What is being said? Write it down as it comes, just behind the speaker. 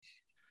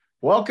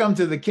Welcome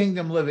to the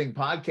Kingdom Living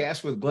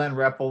Podcast with Glenn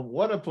Repple.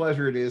 What a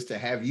pleasure it is to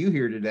have you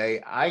here today.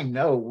 I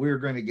know we're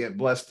going to get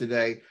blessed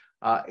today.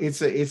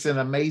 It's an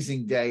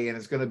amazing day, and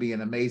it's going to be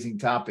an amazing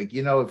topic.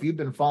 You know, if you've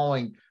been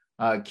following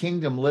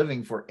Kingdom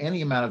Living for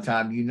any amount of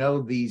time, you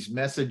know these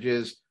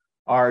messages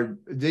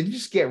they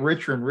just get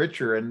richer and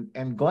richer.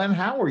 And Glenn,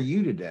 how are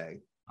you today?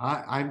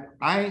 I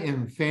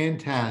am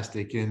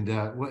fantastic, and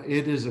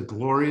it is a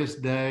glorious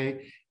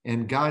day,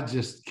 and God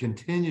just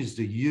continues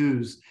to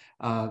use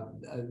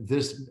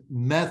this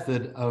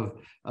method of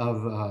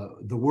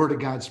the Word of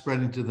God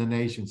spreading to the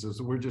nations.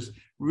 So we're just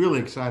really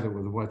excited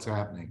with what's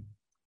happening.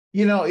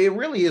 You know, it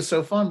really is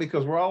so fun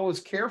because we're always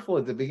careful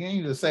at the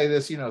beginning to say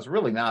this. You know, it's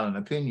really not an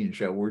opinion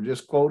show. We're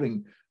just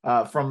quoting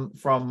from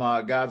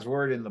God's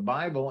Word in the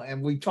Bible,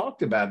 and we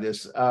talked about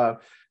this.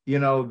 You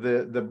know,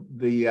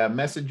 the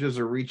messages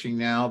are reaching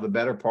now the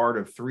better part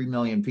of 3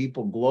 million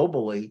people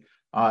globally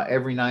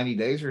every 90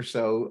 days or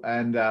so.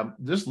 And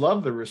just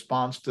love the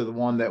response to the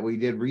one that we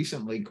did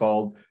recently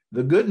called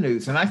The Good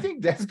News. And I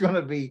think that's going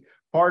to be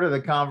part of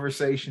the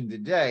conversation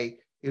today,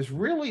 is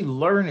really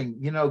learning.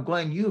 You know,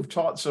 Glenn, you've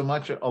taught so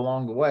much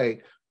along the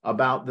way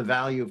about the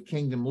value of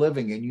kingdom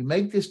living, and you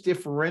make this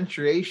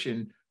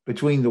differentiation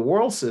between the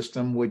world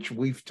system, which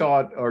we've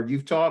taught, or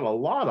you've taught a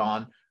lot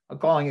on,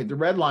 calling it the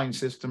red line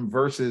system,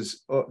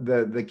 versus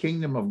the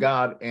kingdom of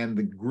God and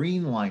the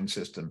green line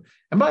system.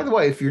 And by the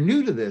way, if you're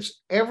new to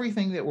this,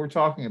 everything that we're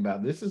talking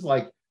about, this is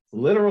like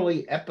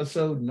literally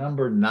episode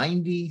number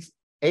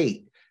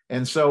 98.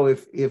 And so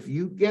if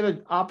you get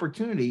an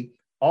opportunity,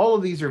 all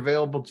of these are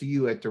available to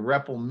you at the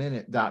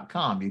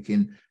ReppleMinute.com. You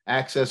can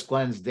access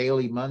Glenn's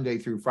daily Monday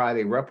through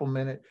Friday Repple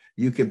Minute.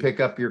 You can pick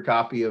up your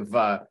copy of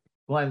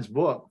Glenn's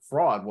book,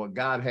 Fraud, What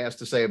God Has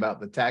to Say About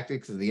the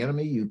Tactics of the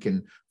Enemy. You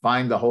can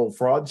find the whole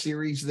fraud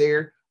series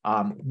there.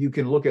 You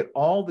can look at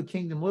all the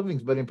kingdom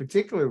livings, but in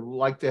particular, we'd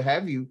like to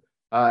have you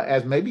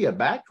as maybe a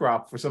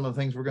backdrop for some of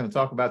the things we're going to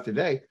talk about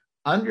today.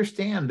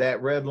 Understand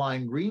that red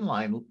line, green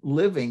line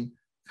living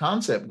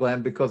concept,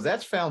 Glenn, because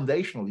that's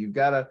foundational. You've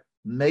got to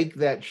make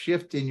that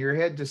shift in your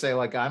head to say,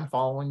 like, I'm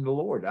following the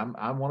Lord.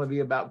 I want to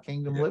be about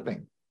kingdom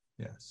living.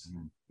 Yes.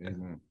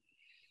 Mm-hmm.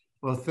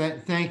 Well,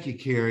 thank you,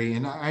 Kerry.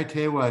 And I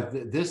tell you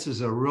what, this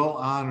is a real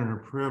honor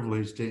and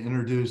privilege to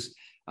introduce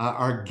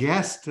our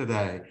guest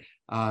today,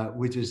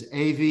 which is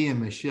Avi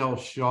and Michelle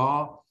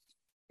Shaw,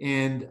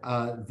 and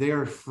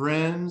they're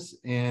friends,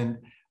 and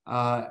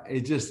they're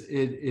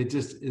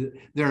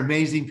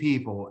amazing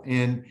people.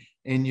 And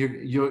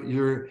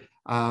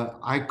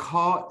I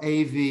call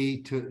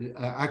Avi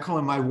I call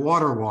him my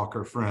water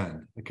walker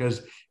friend,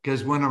 because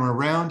when I'm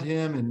around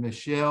him and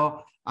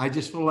Michelle, I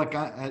just feel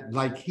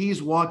like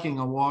he's walking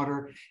on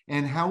water,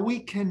 and how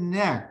we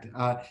connect.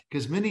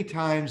 Because many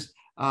times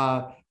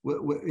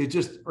it's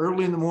just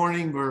early in the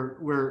morning,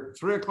 we're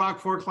 3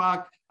 o'clock, 4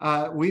 o'clock.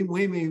 We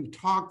may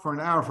talk for an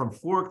hour from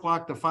 4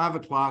 o'clock to 5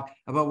 o'clock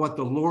about what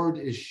the Lord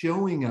is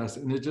showing us.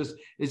 And it's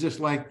just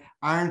like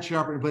iron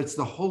sharpened, but it's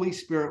the Holy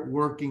Spirit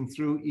working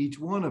through each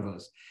one of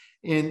us.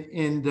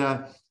 And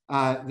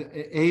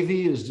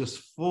Avi is just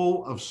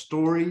full of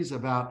stories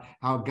about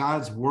how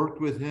God's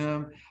worked with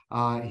him.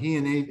 He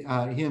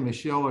and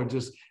Michelle are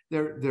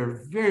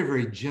they're very,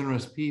 very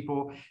generous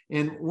people.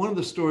 And one of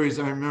the stories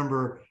I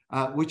remember,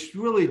 which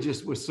really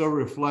just was so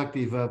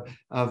reflective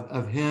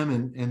of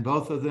him and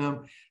both of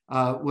them,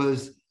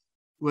 was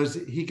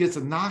he gets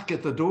a knock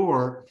at the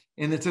door,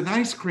 and it's an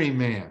ice cream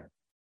man.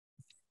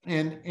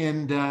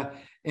 And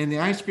the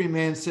ice cream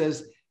man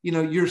says, you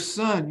know, your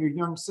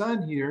young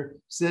son here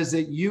says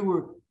that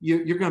you're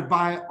going to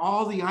buy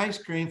all the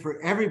ice cream for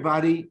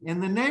everybody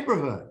in the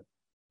neighborhood.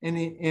 And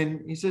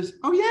he says,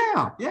 oh,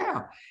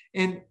 yeah.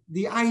 And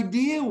the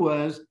idea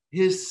was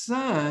his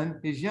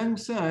young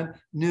son,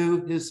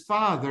 knew his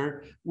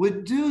father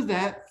would do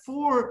that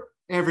for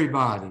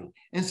everybody.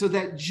 And so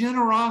that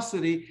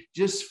generosity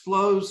just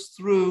flows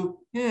through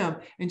him.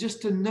 And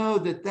just to know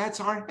that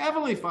that's our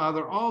Heavenly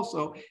Father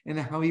also, and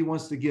how he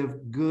wants to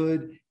give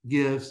good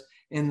gifts.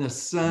 And the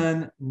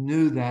son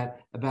knew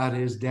that about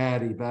his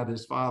daddy, about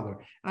his father.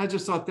 And I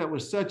just thought that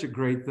was such a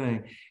great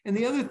thing. And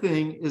the other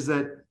thing is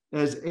that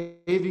as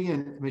Avi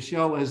and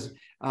Michelle, as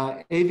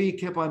Avi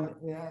kept on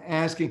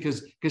asking,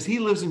 because he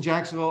lives in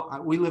Jacksonville,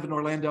 we live in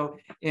Orlando,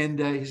 and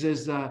he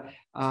says,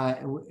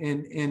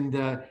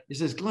 he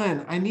says,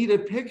 Glenn, I need a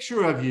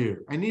picture of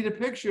you.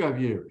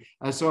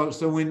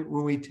 So when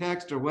we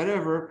text or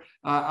whatever,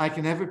 I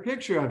can have a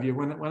picture of you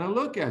when I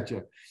look at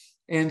you.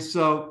 And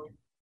so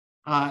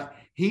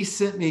he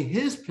sent me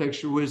his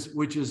picture,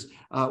 which is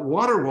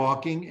water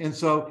walking. And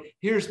so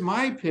here's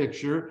my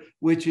picture,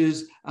 which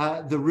is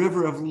the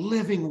river of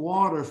living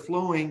water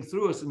flowing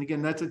through us. And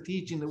again, that's a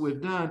teaching that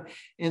we've done.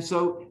 And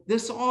so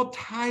this all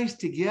ties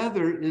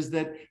together, is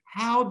that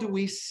how do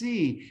we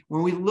see?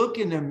 When we look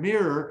in a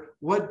mirror,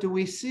 what do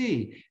we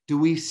see? do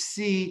we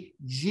see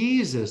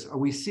Jesus? Are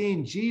we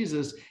seeing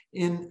Jesus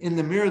in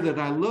the mirror that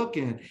I look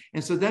in?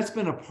 And so that's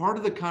been a part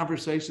of the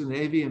conversation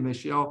that Avi and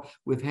Michelle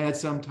we've had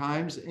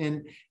sometimes.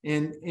 And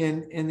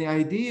the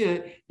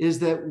idea is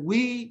that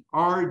we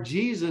are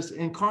Jesus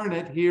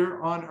incarnate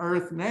here on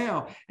earth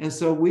now. And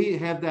so we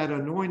have that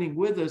anointing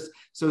with us.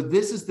 So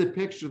this is the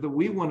picture that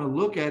we want to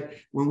look at.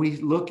 When we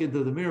look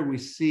into the mirror, we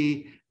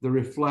see the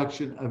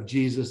reflection of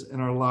Jesus in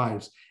our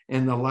lives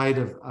and the light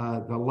of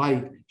the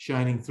light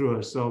shining through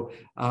us. So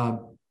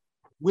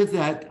with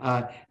that,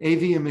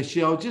 Avi and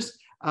Michelle, just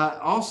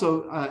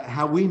also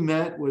how we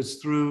met was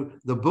through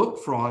the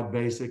book Fraud,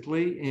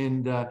 basically,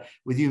 and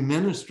with you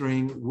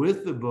ministering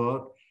with the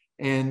book.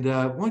 And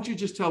why don't you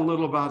just tell a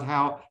little about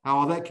how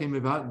all that came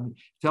about, and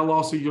tell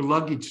also your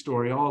luggage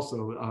story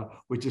also,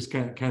 which is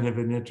kind of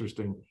an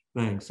interesting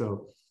thing.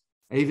 So,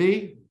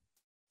 Avi?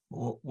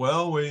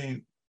 Well,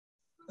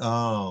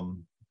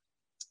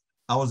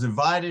 I was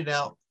invited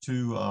out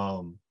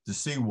to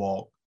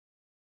Seawalk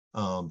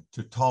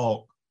to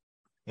talk,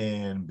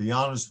 and be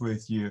honest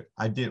with you,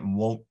 I didn't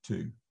want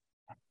to.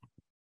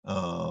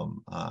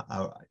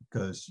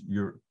 Because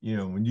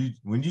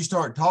when you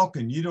start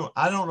talking,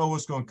 I don't know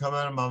what's going to come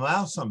out of my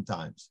mouth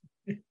sometimes.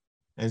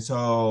 And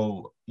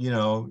so,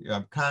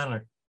 I'm kind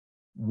of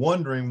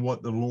wondering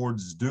what the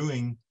Lord's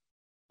doing.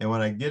 And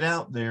when I get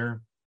out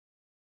there,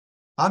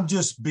 I'm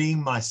just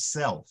being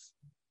myself.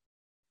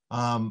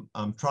 I'm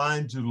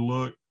trying to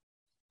look.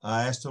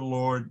 I asked the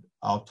Lord,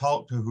 I'll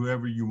talk to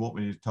whoever you want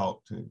me to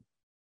talk to.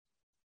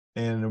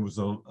 And there was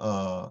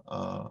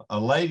a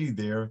lady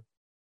there,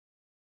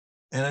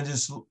 and I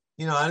just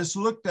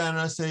looked at her and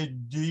I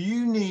said,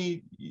 you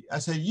need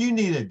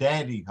a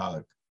daddy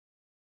hug.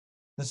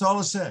 That's all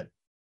I said.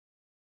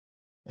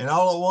 And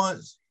all at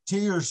once,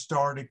 tears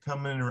started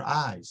coming in her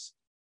eyes.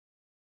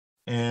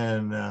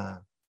 And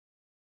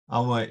I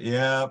went,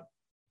 yep,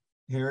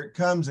 here it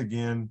comes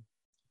again.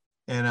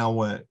 And I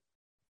went,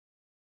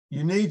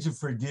 you need to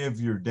forgive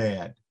your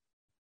dad.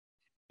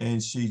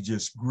 And she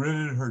just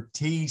gritted her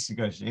teeth. She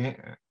goes,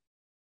 yeah.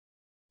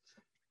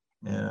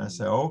 And I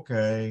said,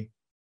 okay.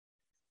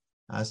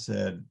 I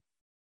said,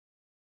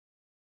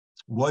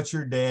 what's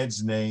your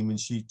dad's name? And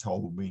she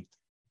told me.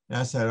 And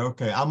I said,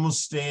 okay, I'm going to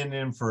stand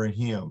in for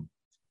him.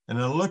 And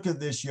I look at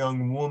this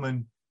young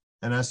woman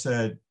and I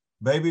said,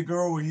 baby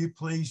girl, will you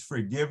please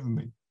forgive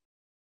me?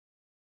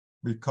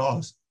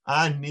 Because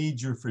I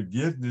need your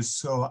forgiveness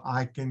so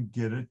I can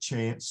get a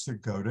chance to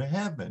go to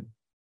heaven.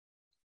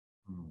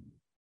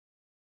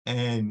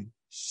 And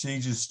she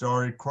just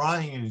started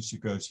crying and she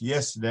goes,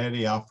 yes,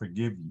 Daddy, I'll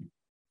forgive you.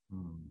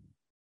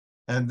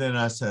 And then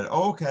I said,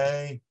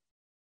 okay.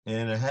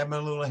 And I had my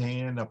little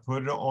hand, I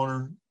put it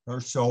on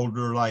her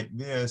shoulder like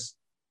this.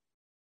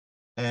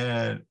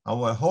 And I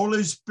went,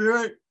 Holy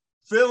Spirit,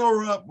 fill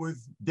her up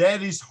with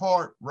Daddy's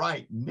heart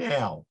right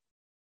now.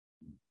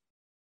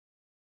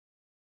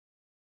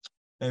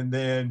 And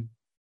then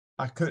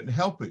I couldn't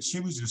help it. She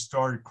was just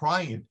started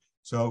crying.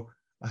 So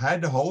I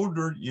had to hold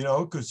her,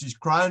 because she's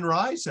crying her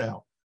eyes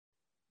out.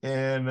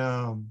 And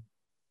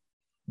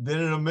then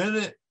in a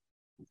minute,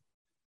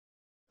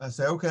 I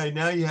said, okay,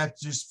 now you have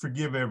to just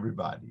forgive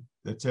everybody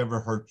that's ever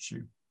hurt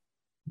you.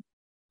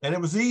 And it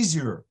was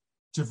easier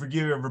to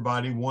forgive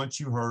everybody once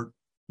you hurt,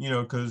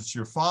 because it's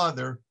your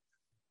father.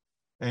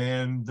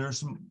 And there's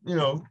some,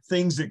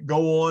 things that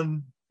go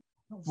on.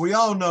 We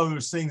all know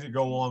there's things that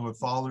go on with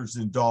fathers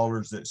and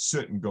daughters that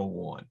shouldn't go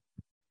on.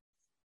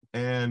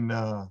 And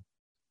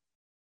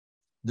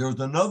there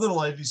was another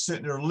lady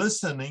sitting there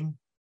listening,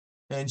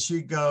 and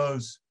she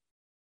goes,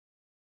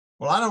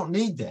 well, I don't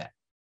need that.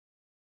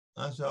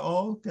 I said,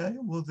 oh, okay.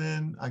 Well,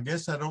 then I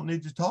guess I don't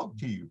need to talk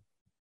to you.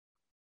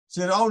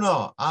 She said, oh,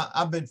 no,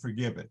 I've been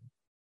forgiven.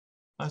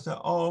 I said,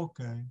 oh,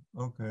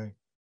 okay.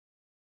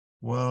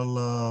 Well,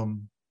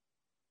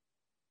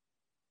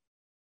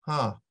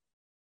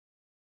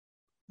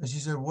 And she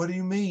said, what do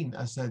you mean?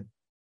 I said,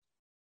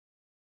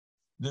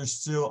 there's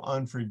still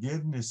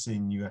unforgiveness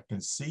in you. I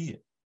can see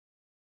it.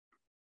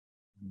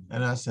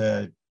 And I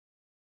said,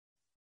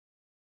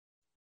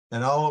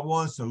 and all at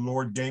once, the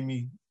Lord gave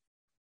me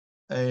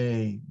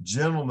a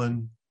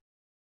gentleman.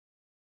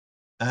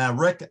 And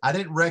I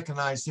didn't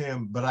recognize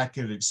him, but I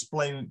could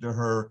explain it to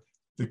her,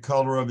 the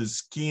color of his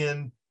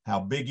skin, how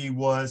big he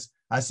was.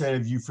 I said,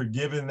 have you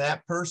forgiven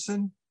that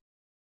person?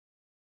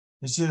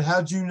 And she said,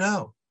 how'd you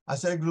know? I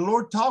said, the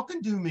Lord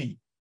talking to me.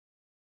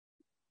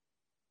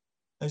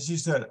 And she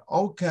said,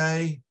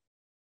 okay.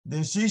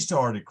 Then she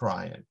started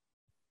crying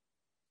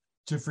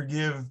to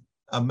forgive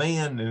a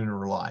man in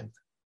her life.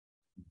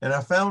 And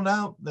I found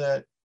out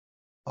that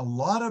a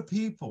lot of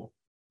people,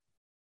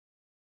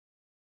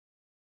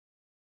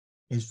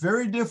 it's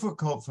very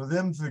difficult for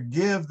them to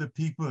forgive the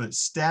people that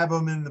stab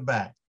them in the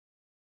back.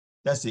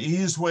 That's the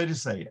easiest way to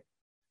say it.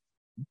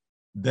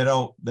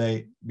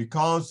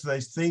 Because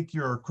they think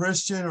you're a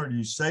Christian or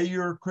you say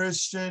you're a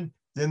Christian,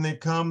 then they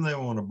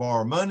want to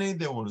borrow money,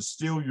 they want to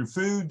steal your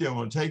food, they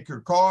want to take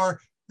your car,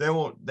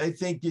 they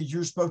think that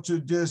you're supposed to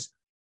just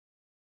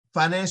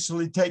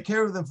financially take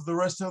care of them for the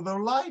rest of their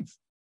life.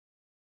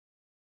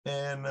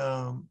 And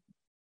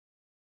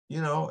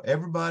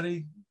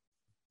everybody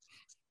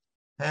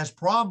has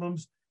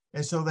problems.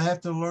 And so they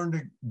have to learn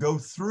to go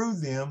through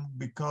them,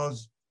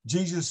 because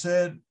Jesus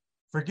said,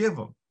 forgive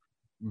them.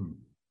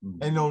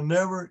 Mm-hmm. And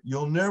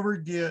you'll never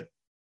get,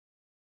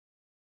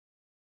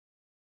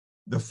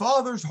 the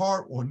Father's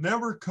heart will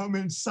never come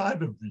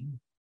inside of you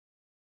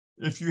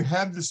if you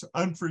have this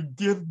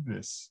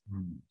unforgiveness.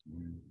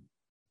 Mm-hmm.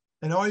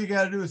 And all you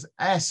got to do is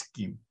ask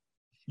him.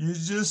 You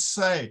just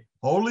say,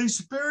 Holy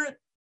Spirit,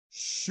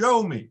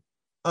 show me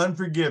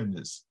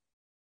unforgiveness.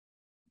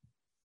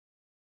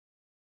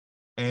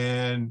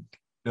 And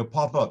they'll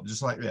pop up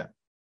just like that.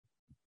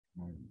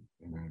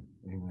 Amen.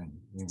 Amen.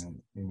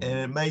 Amen. And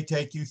it may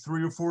take you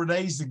 3 or 4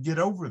 days to get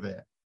over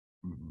that.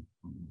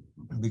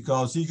 Mm-hmm.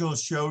 Because he's going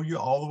to show you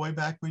all the way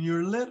back when you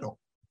were little.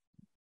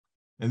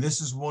 And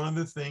this is one of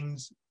the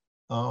things,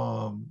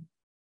 my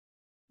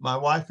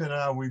wife and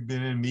I, we've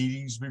been in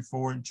meetings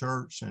before in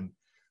church, and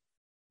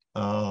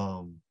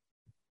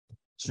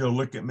she'll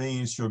look at me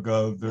and she'll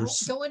go, "There's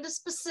Don't go into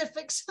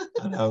specifics."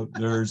 I know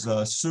there's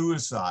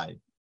suicide.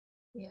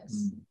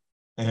 Yes.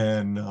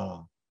 And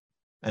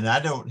I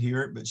don't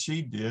hear it, but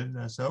she did. And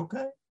I said,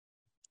 okay.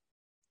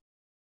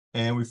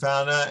 And we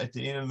found out at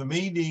the end of the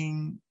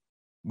meeting,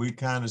 we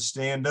kind of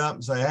stand up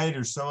and say, hey,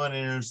 there's someone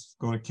in there that's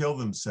going to kill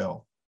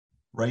themselves.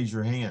 Raise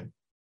your hand.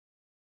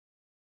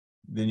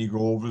 Then you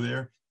go over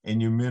there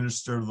and you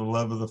minister the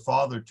love of the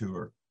Father to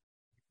her,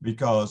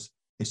 because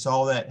it's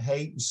all that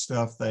hate and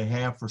stuff they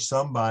have for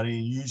somebody,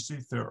 usually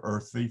their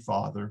earthly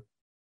father.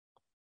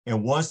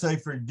 And once they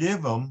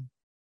forgive them,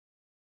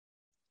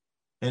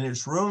 and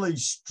it's really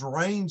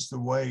strange the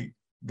way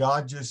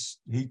God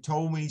he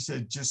told me, he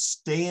said, just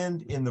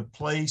stand in the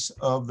place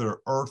of their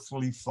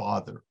earthly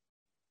father.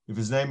 If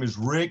his name is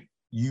Rick,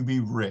 you be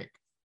Rick,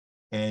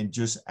 and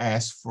just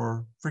ask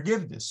for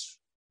forgiveness.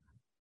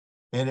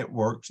 And it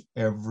works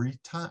every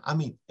time. I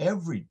mean,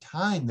 every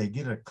time they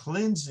get a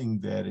cleansing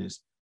that is,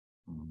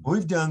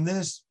 we've done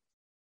this.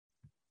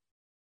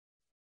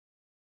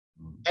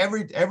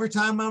 Every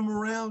time I'm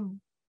around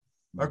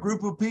a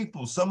group of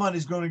people,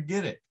 somebody's going to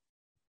get it.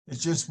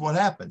 It's just what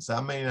happens.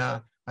 I mean,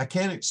 I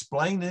can't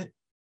explain it.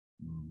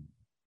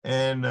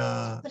 And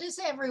but it's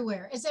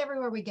everywhere. It's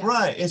everywhere we go.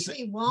 Right. It could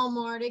be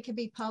Walmart. It could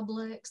be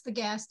Publix, the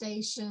gas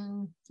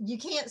station. You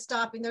can't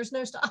stop him. There's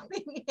no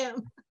stopping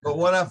him. But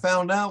what I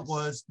found out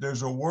was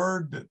there's a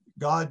word that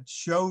God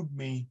showed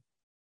me.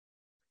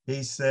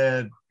 He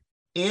said,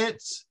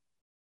 it's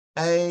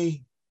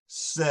a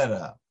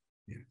setup.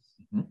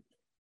 Yes.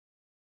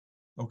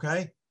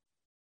 Okay.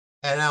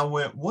 And I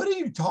went, what are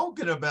you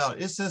talking about?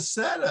 It's a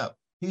setup.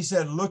 He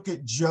said, look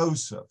at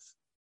Joseph.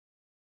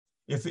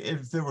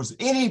 If there was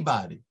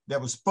anybody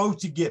that was supposed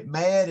to get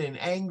mad and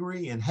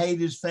angry and hate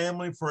his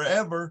family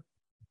forever,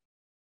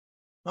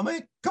 I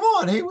mean, come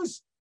on, he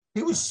was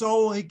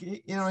so,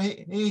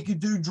 he could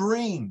do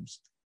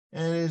dreams,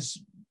 and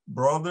his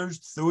brothers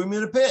threw him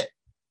in a pit.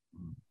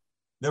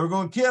 They were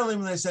going to kill him,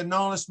 and they said,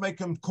 no, let's make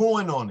him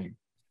coin on him,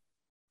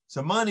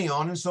 some money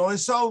on him, so they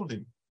sold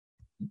him.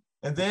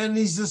 And then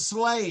he's a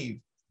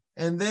slave.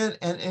 And then,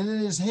 and in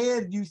his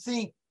head, you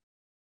think,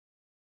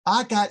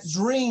 I got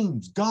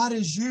dreams. God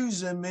is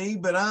using me,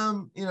 but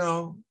I'm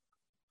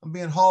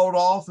being hauled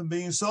off and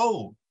being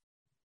sold.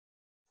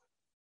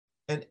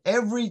 And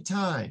every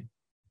time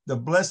the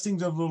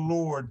blessings of the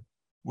Lord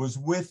was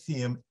with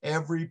him,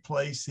 every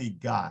place he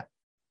got.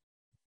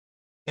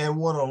 And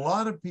what a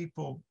lot of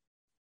people,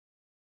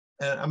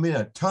 and I mean,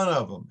 a ton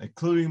of them,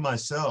 including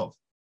myself,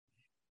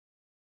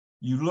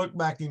 you look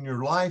back in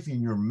your life and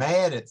you're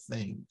mad at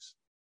things,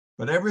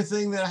 but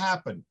everything that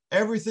happened,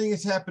 everything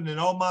that's happened in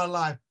all my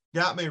life,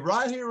 got me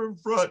right here in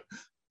front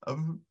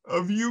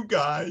of you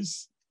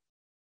guys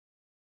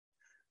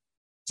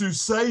to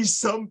say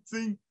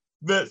something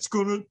that's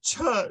going to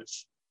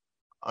touch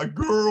a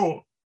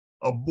girl,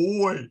 a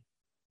boy,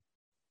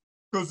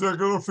 because they're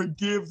going to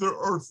forgive their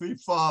earthly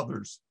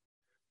fathers.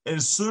 And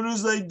as soon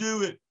as they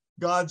do it,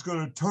 God's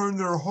going to turn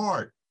their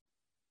heart.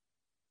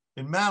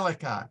 In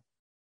Malachi,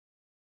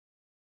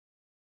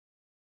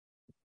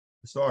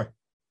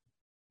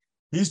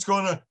 he's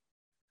going to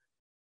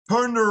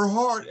turn their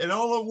heart, and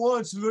all at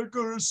once they're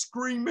going to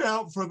scream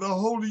out for the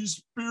Holy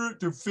Spirit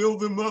to fill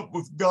them up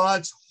with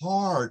God's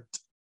heart.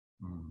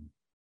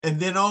 And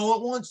then all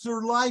at once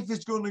their life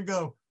is going to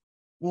go,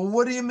 well,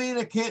 what do you mean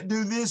I can't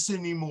do this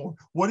anymore?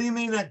 What do you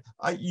mean that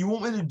you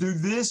want me to do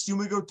this? You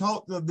want me to go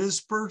talk to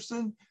this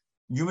person?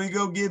 You want me to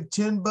go give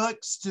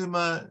 $10 to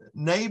my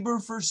neighbor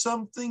for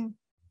something?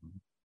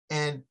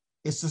 And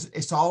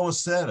it's all a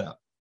setup.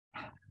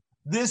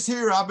 This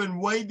here, I've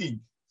been waiting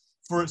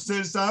for it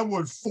since I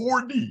was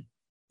 40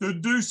 to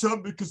do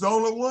something, because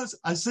all at once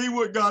I see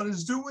what God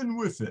is doing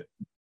with it.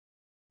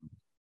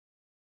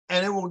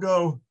 And it will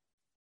go,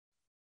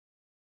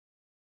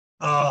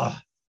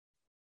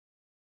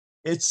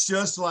 it's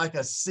just like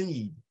a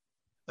seed.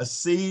 A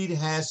seed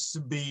has to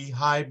be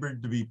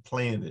hybrid to be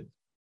planted.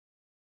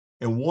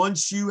 And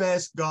once you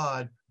ask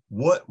God,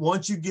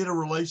 once you get a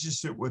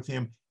relationship with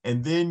him,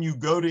 and then you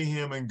go to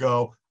him and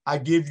go, I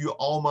give you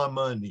all my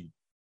money.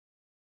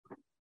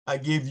 I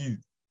give you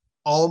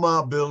all my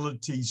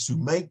abilities to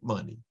make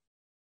money.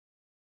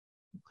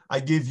 I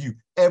give you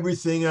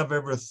everything I've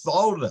ever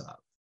thought of.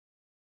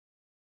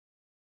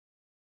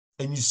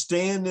 And you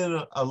stand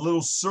in a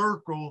little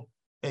circle,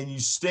 and you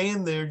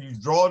stand there, you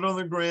draw it on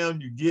the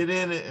ground, you get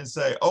in it and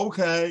say,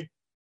 okay,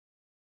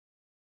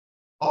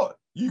 oh,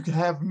 you can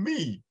have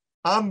me.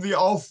 I'm the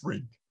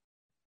offering.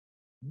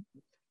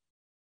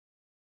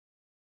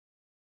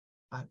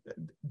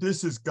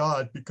 This is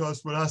God,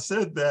 because when I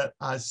said that,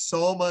 I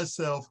saw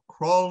myself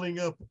crawling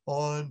up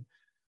on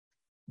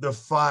the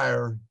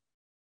fire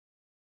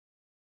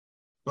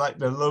like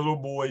the little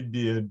boy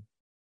did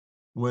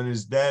when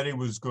his daddy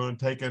was going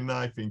to take a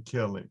knife and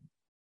kill him.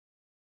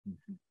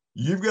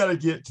 You've got to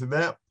get to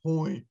that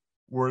point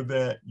where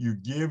that you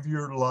give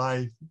your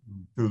life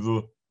to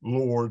the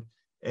Lord,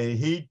 and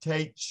he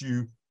takes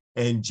you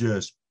and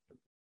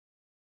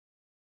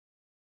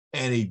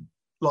he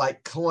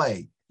like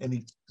clay,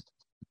 and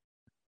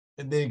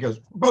then he goes,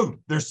 boom,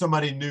 there's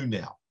somebody new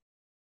now.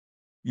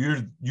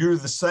 You're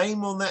the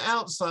same on the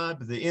outside,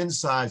 but the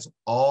inside's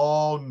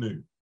all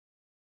new.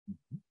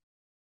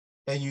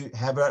 And you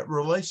have that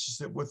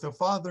relationship with the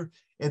Father,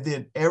 and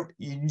then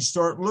you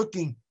start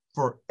looking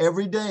for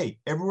every day,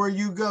 everywhere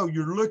you go,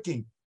 you're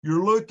looking.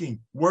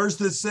 Where's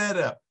the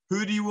setup?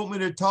 Who do you want me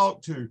to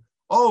talk to?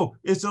 Oh,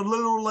 it's a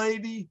little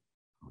lady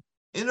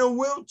in a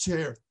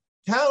wheelchair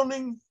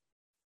counting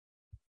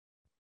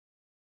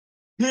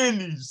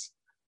pennies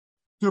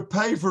to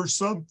pay for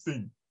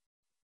something.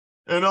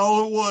 And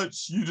all at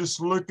once, you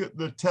just look at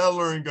the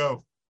teller and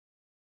go,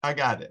 I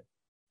got it.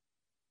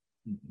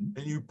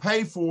 And you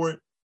pay for it.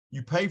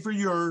 You pay for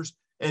yours.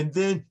 And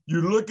then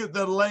you look at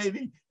the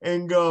lady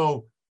and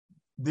go,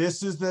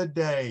 this is the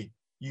day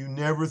you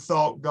never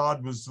thought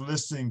God was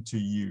listening to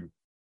you.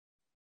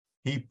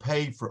 He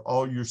paid for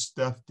all your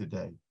stuff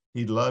today.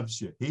 He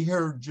loves you. He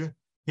heard you.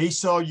 He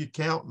saw you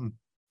counting,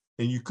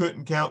 and you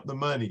couldn't count the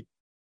money.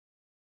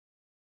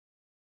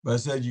 But I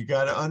said, you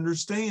got to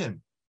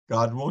understand,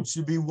 God wants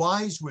you to be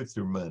wise with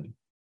your money.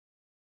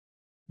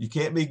 You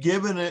can't be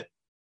giving it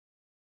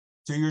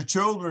to your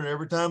children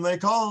every time they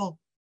call.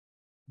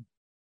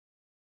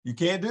 You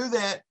can't do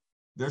that.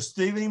 They're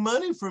stealing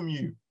money from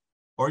you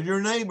or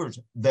your neighbors.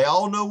 They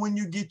all know when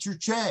you get your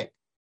check.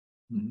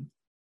 Mm-hmm.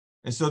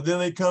 And so then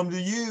they come to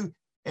you,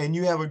 and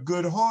you have a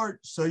good heart,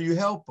 so you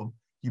help them.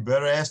 You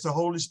better ask the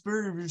Holy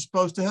Spirit if you're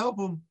supposed to help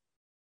them.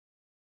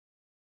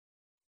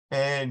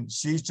 And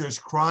she's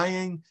just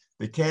crying.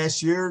 The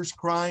cashier's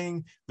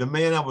crying. The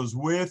man I was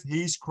with,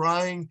 he's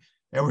crying.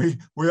 And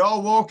we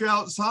all walk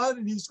outside,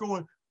 and he's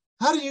going,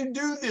 how do you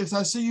do this?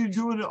 I see you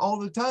doing it all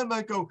the time.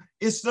 I go,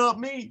 it's not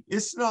me.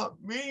 It's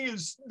not me.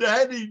 It's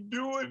Daddy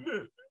doing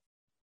it.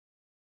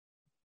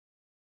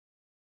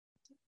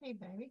 Hey,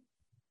 baby.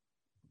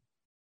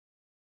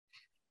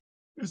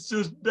 It's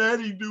just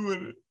Daddy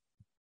doing it.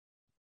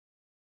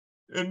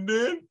 And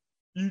then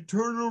you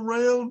turn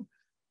around,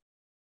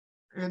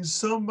 and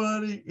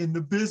somebody in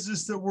the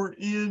business that we're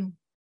in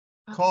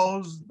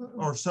calls,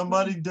 or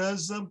somebody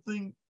does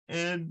something,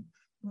 and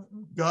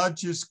God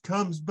just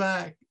comes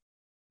back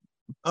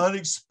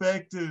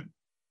unexpected.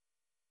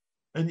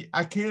 And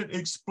I can't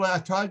explain. I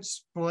tried to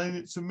explain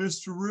it to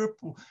Mr.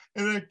 Ripple,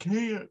 and I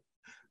can't.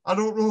 I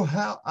don't know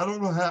how. I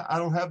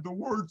don't have the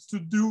words to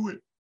do it.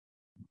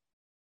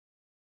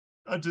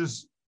 I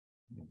just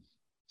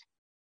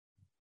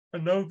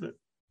know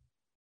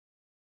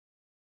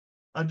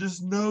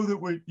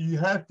that you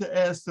have to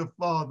ask the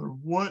Father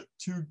what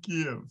to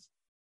give.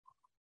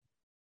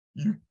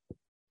 You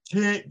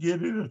can't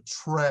get in a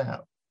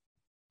trap.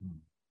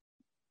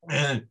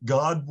 And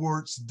God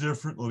works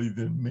differently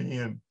than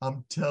man.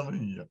 I'm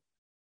telling you.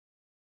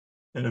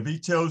 And if he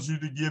tells you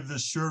to give the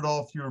shirt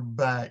off your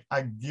back,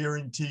 I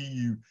guarantee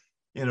you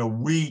in a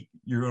week,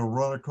 you're going to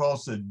run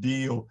across a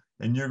deal,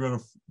 and you're going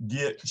to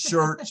get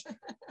shirts,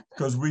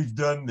 because we've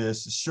done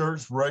this.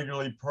 Shirts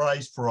regularly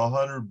priced for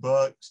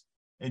 $100,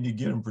 and you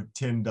get them for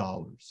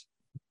 $10.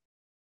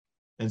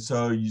 And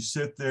so you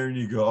sit there and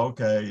you go,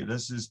 okay,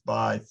 let's just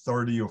buy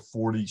 30 or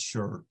 40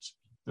 shirts.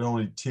 They're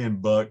only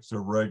 $10. They're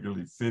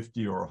regularly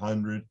 50 or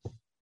 100.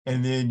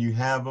 And then you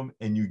have them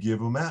and you give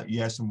them out.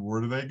 You ask them,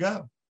 where do they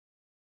go?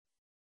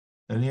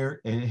 And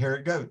here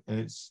it goes.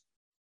 And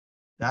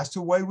that's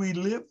the way we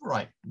live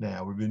right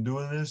now. We've been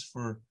doing this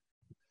for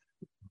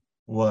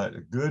a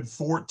good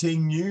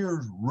 14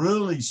 years,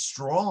 really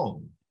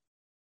strong.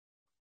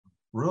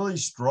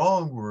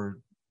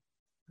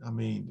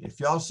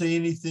 If y'all see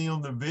anything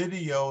on the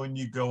video and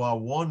you go, I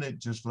want it,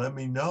 just let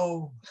me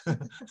know.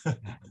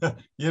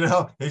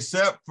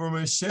 Except for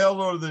Michelle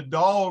or the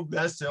dog,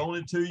 that's the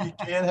only two you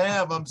can't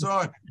have. I'm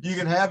sorry. You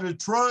can have the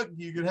truck,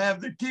 you can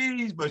have the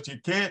keys, but you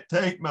can't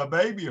take my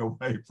baby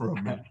away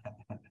from me.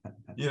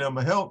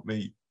 My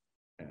helpmeet.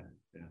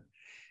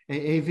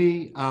 Hey,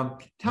 AV,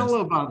 tell a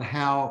little about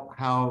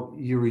how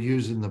you were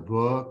using the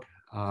book,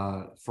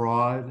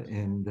 Fraud,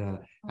 and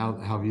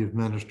how you've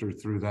ministered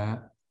through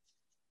that.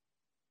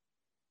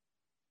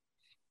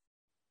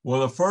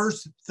 Well, the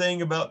first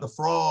thing about the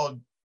fraud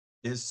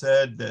is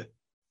said that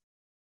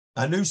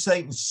I knew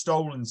Satan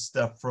stolen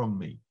stuff from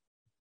me.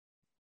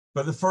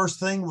 But the first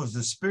thing was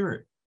the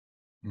spirit.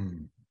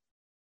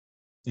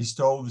 He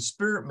stole the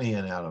spirit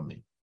man out of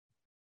me.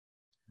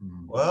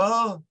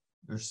 Well,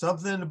 there's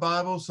something in the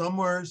Bible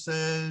somewhere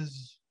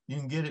says you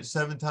can get it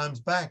 7 times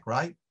back,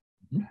 right?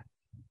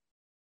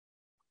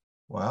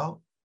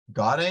 Well,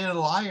 God ain't a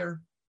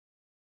liar.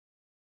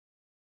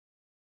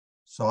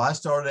 So I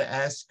started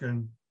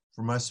asking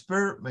for my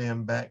spirit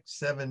man back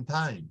 7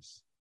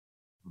 times.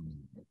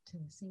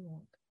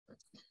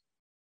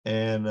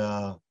 And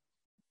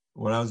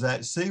when I was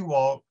at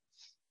Seawalk,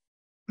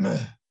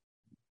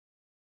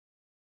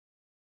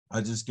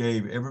 I just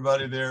gave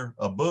everybody there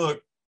a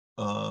book.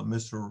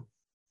 Mr.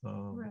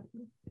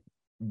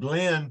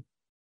 Glenn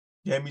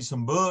gave me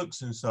some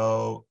books, and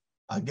so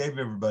I gave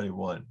everybody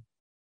one.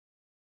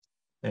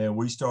 And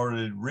we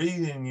started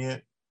reading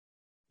it,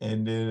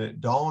 and then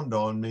it dawned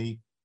on me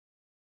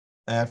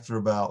after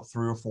about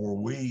 3 or 4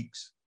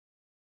 weeks.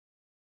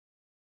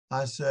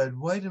 I said,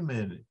 wait a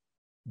minute,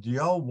 do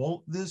y'all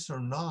want this or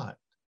not?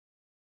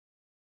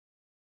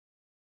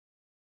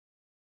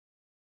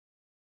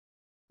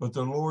 But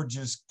the Lord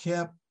just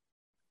kept,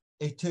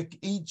 it took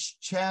each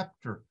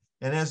chapter.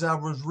 And as I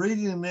was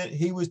reading it,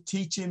 he was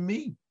teaching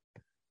me.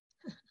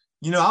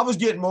 You know, I was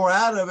getting more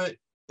out of it,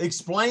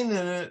 explaining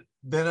it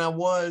than I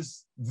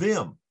was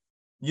them.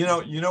 You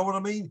know what I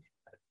mean?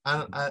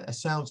 It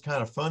sounds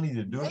kind of funny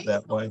to do it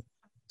that way.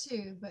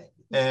 Too, but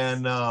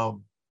and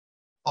all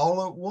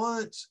at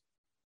once,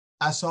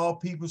 I saw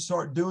people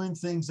start doing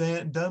things they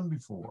hadn't done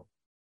before.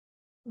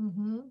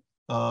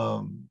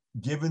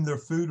 Giving their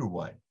food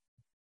away.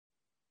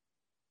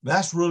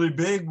 That's really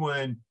big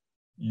when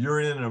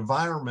you're in an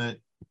environment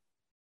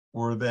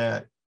where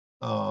that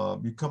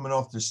you're coming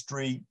off the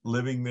street,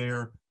 living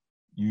there,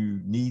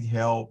 you need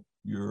help,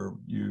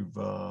 you've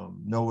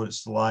know what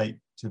it's like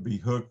to be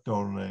hooked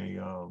on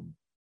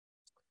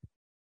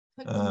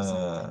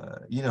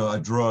a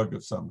drug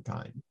of some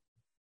kind,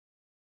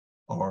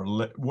 or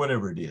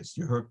whatever it is,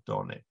 you're hooked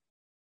on it.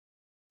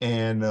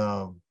 And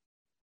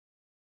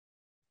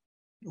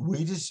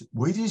we just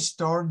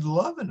started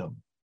loving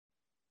them.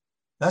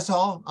 That's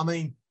all. I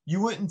mean,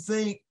 you wouldn't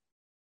think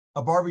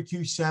a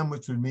barbecue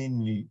sandwich would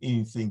mean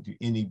anything to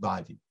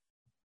anybody,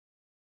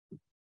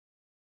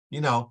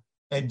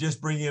 and just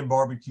bring in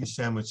barbecue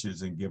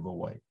sandwiches and give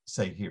away,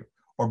 say here,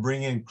 or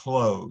bring in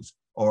clothes.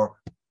 Or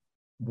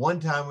one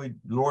time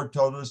Lord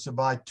told us to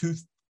buy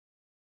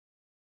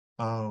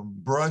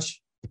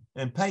brush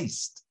and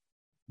paste.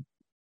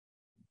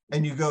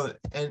 And you go,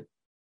 and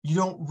you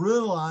don't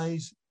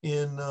realize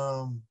in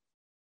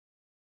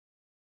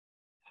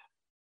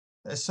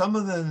some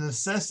of the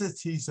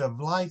necessities of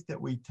life that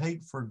we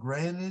take for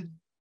granted,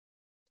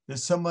 that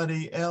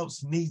somebody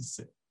else needs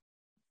it.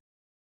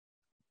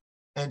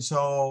 And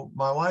so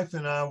my wife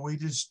and I, we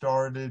just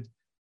started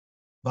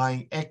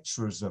buying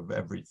extras of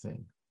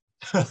everything.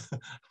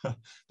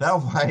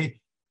 That way,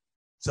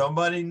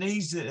 somebody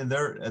needs it and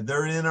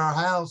they're in our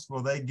house,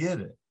 well, they get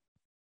it.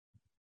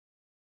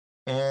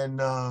 And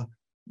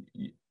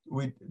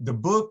the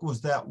book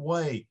was that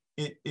way.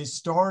 It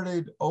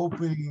started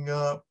opening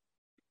up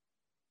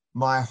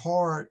my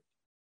heart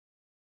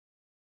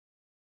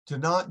to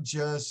not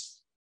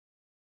just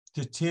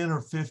to 10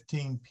 or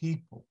 15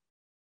 people,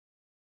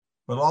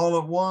 but all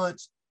at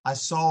once, I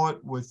saw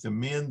it with the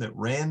men that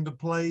ran the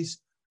place.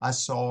 I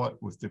saw it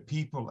with the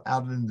people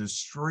out in the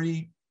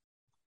street.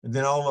 And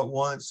then all at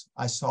once,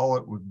 I saw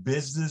it with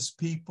business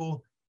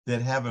people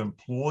that have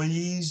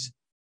employees,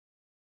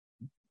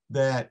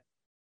 that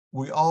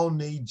we all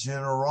need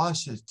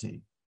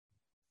generosity.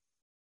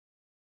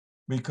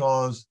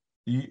 Because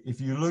if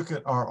you look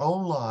at our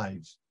own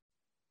lives,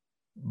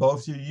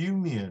 both of you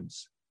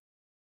men's,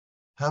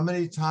 how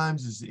many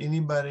times has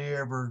anybody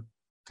ever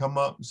come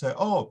up and say,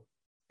 oh,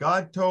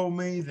 God told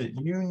me that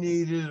you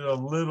needed a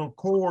little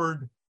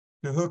cord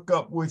to hook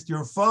up with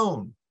your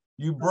phone.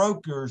 You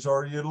broke yours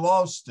or you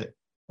lost it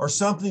or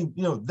something,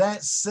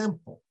 that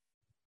simple.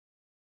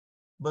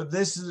 But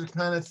this is the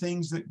kind of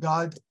things that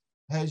God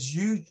has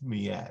used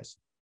me as.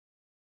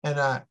 And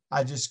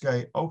I just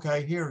go,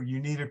 okay, here, you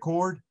need a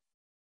cord?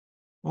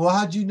 Well,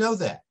 how'd you know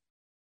that?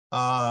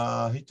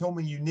 He told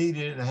me you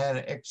needed it, and I had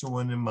an extra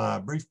one in my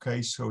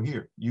briefcase, so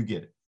here, you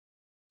get it.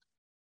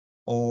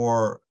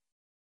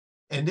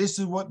 And this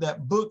is what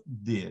that book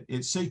did.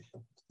 It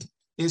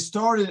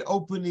started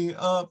opening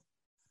up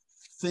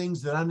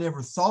things that I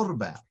never thought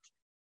about.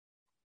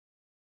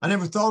 I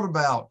never thought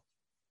about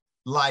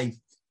life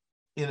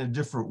in a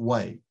different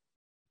way.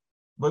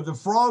 But the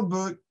frog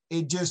book,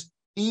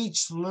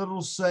 each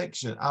little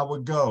section, I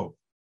would go,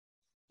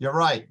 you're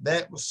right,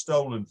 that was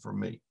stolen from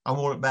me. I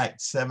want it back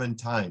 7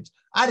 times.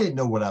 I didn't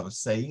know what I was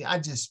saying.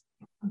 I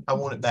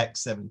want it back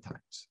 7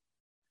 times.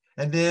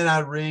 And then I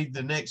read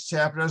the next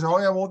chapter. I say,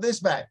 I want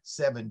this back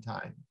 7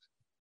 times.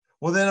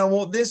 Well, then I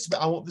want this.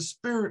 I want the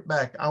spirit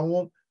back. I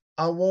want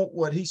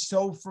what he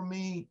stole from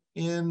me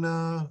in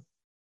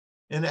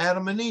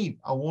Adam and Eve.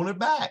 I want it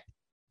back.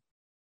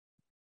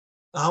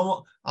 I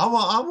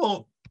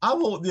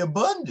want the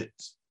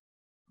abundance.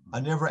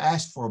 I never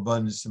asked for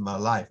abundance in my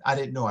life. I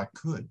didn't know I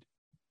could.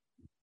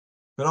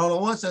 But all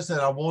at once I said,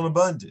 I want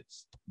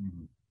abundance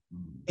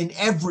in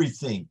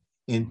everything.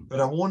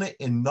 But I want it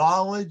in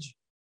knowledge,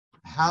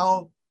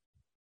 how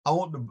I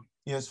want the,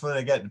 it's funny,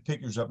 I got the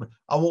pictures up.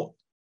 I want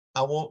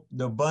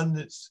the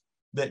abundance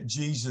that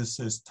Jesus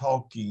is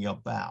talking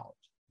about.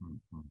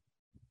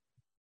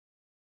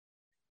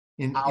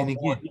 And I again,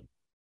 want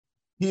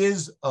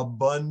his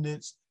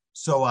abundance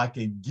so I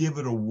can give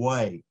it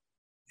away.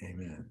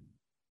 amen.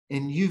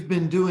 And you've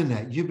been doing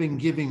that. You've been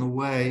giving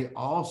away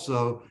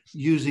also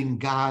using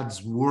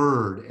God's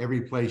word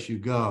every place you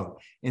go,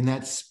 in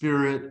that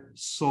spirit,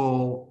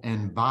 soul,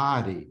 and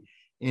body.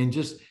 And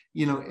just,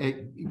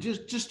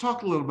 just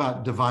talk a little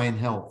about divine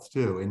health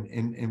too.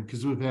 And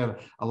because we've had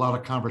a lot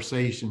of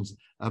conversations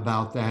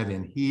about that,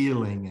 and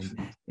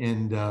healing,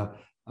 and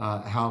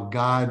how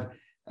God,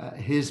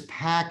 his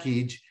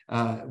package,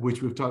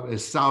 which we've talked,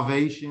 is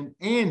salvation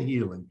and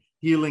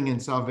healing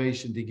and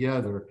salvation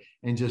together,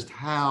 and just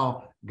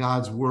how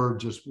God's word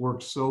just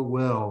works so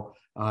well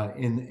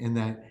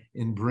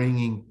in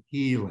bringing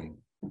healing.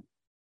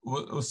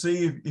 Well,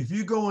 see, if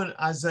you go in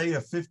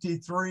Isaiah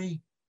 53,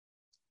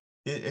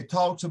 it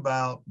talks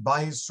about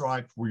by his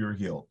stripes we are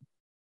healed.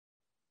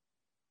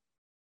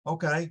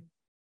 Okay.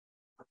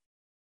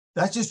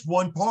 That's just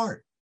one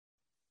part.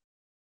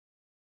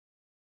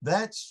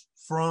 That's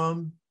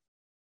from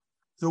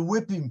the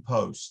whipping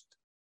post.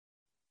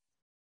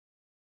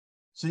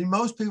 See,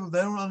 most people, they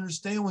don't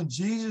understand when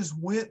Jesus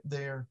went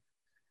there,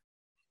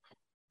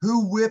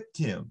 who whipped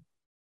him?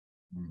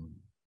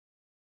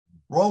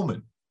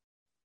 Roman.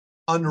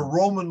 Under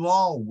Roman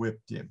law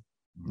whipped him,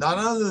 not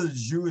under the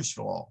Jewish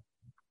law.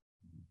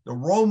 The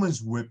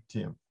Romans whipped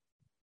him.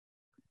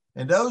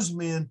 And those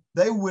men,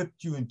 they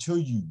whipped you until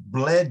you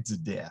bled to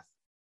death.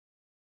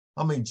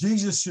 I mean,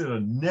 Jesus should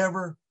have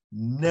never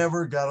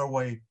got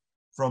away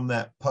from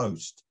that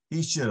post.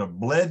 He should have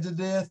bled to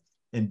death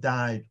and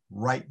died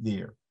right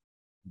there.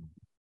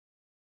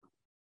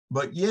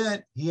 But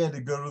yet he had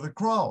to go to the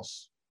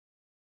cross,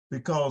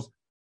 because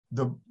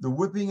the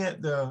whipping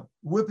at the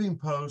whipping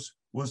post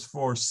was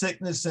for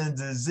sickness and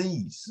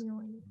disease.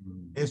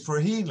 It's for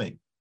healing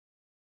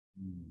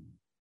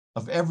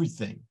of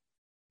everything.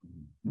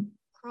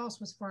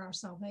 Cross was for our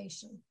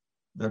salvation.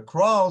 The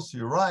cross,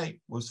 you're right,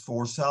 was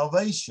for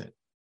salvation.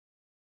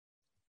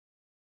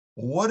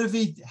 What if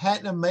he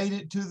hadn't have made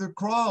it to the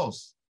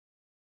cross?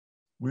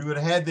 We would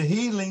have had the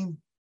healing,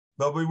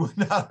 but we would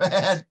not have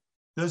had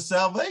the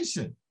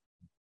salvation.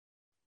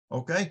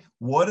 Okay,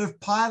 what if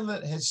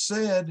Pilate had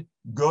said,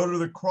 go to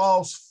the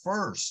cross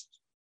first?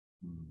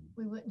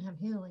 We wouldn't have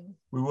healing.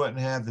 We wouldn't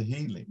have the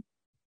healing.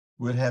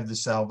 We'd have the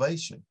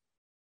salvation.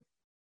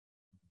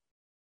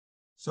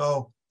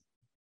 So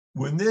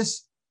when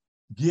this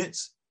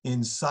gets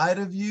inside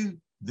of you,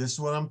 this is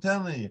what I'm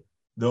telling you.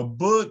 The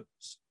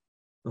books,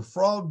 the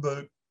fraud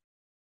book,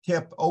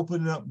 kept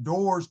opening up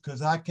doors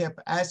because I kept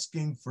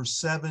asking for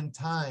 7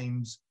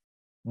 times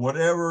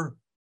whatever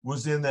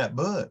was in that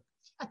book.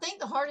 I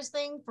think the hardest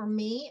thing for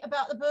me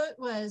about the book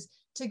was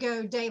to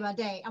go day by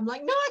day. I'm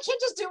like, no, I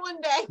can't just do one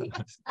day.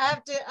 I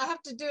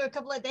have to do a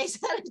couple of days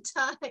at a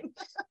time.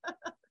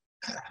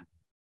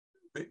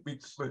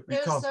 Because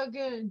it was so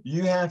good.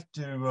 You have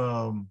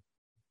to,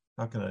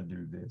 how can I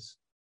do this?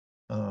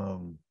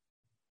 Holy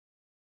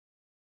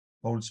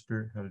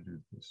Spirit, how to do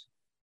this?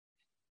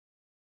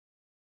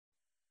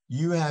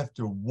 You have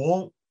to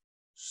want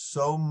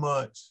so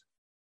much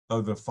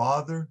of the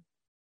Father.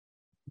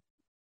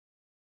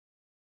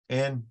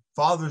 And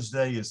Father's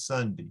Day is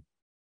Sunday,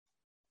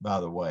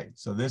 by the way.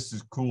 So this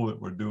is cool that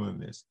we're doing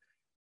this.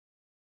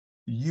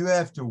 You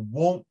have to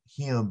want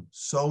him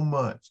so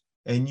much,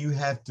 and you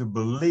have to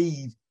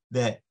believe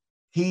that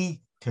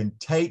he can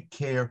take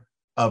care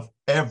of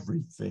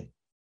everything.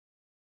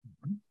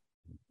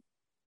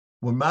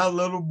 When my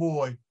little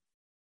boy,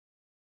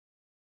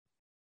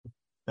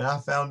 and I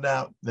found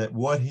out that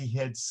what he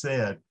had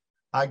said,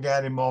 I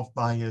got him off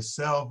by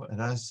himself, and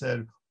I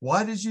said,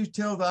 why did you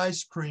tell the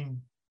ice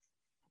cream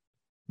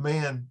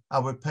man I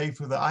would pay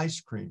for the ice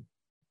cream?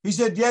 He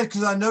said, yeah,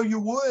 because I know you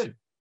would.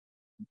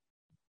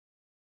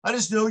 I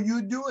just know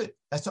you'd do it.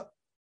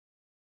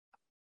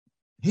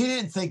 He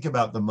didn't think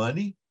about the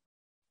money.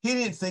 He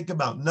didn't think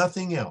about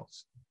nothing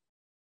else.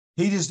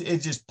 It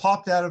just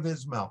popped out of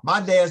his mouth. My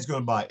dad's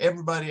going to buy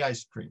everybody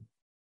ice cream.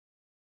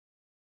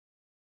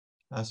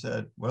 I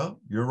said, well,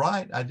 you're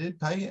right. I did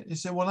pay it. He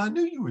said, well, I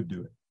knew you would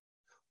do it.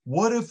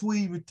 What if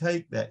we would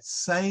take that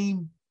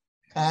same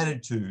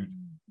attitude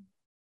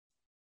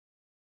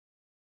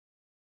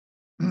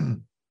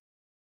and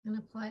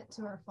apply it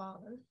to our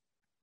Father?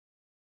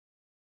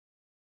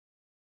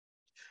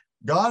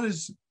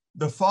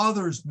 The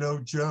Father is no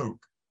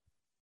joke.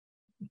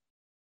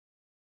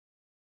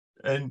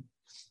 And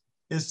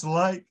it's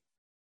like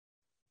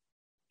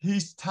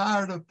he's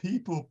tired of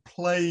people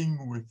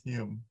playing with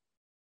him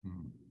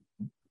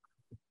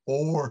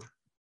or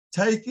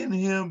taking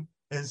him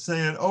and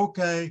saying,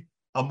 okay,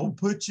 I'm going to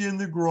put you in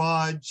the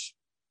garage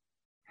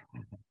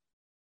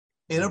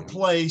in a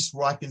place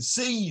where I can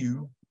see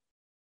you.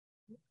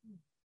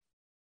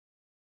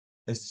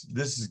 This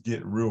is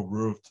getting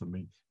real to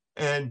me.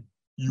 And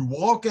You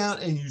walk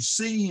out and you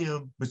see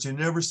him, but you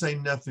never say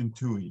nothing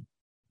to him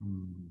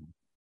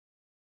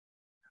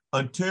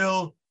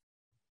until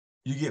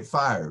you get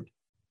fired.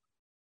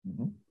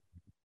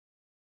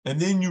 And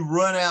then you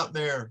run out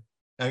there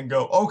and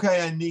go,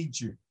 okay, I need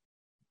you.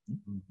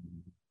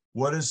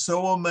 What is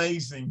so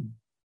amazing,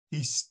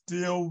 he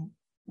still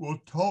will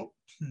talk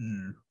to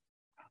you.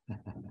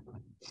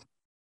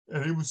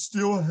 And he will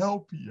still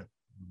help you.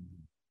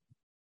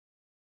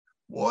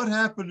 What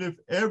happened if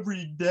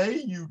every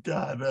day you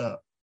got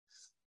up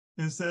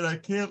and said, I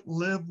can't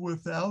live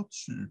without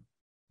you?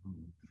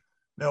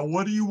 Now,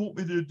 what do you want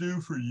me to do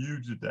for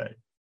you today?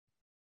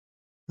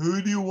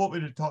 Who do you want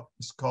me to talk?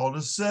 It's called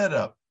a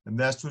setup. And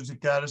that's what you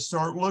got to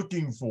start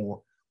looking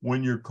for.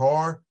 When your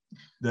car,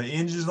 the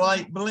engine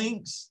light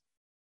blinks.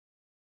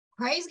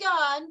 Praise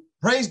God.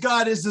 Praise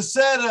God is the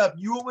setup.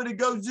 You want me to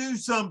go do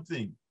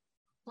something.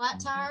 Flat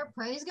tire,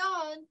 praise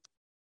God.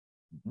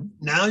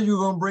 Now you're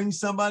going to bring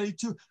somebody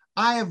to.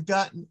 I have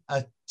gotten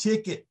a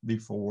ticket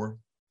before,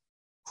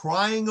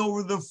 crying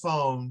over the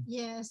phone.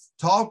 Yes.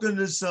 Talking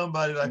to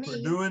somebody like Me.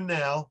 we're doing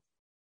now.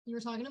 You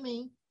were talking to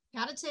me.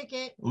 Got a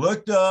ticket.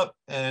 Looked up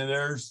and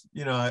there's,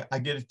 I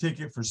get a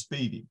ticket for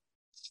speeding.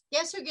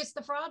 Guess who gets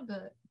the fraud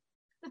book?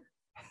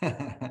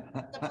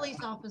 The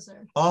police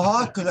officer.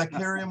 Because I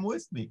carry him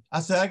with me. I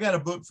said, I got a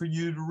book for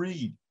you to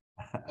read.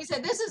 He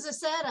said, this is a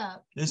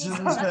setup. This He is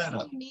said, a I think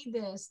setup. you need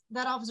this.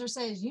 That officer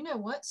says, you know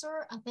what,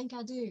 sir? I think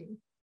I do.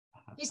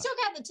 He still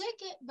got the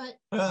ticket, but.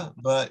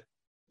 But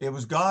it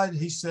was God.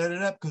 He set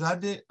it up because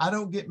I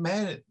don't get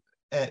mad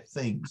at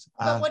things.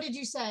 But what did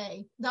you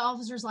say? The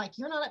officer's like,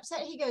 you're not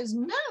upset. He goes,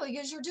 no. He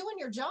goes, you're doing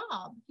your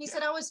job. He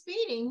said, I was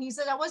speeding. He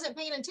said, I wasn't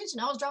paying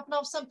attention. I was dropping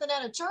off something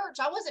at a church.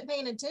 I wasn't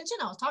paying attention.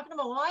 I was talking to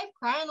my wife,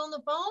 crying on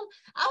the phone.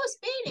 I was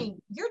speeding.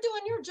 You're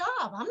doing your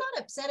job. I'm not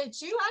upset at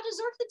you. I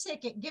deserve the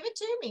ticket. Give it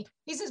to me.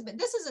 He says, but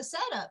this is a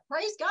setup.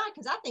 Praise God,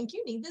 because I think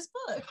you need this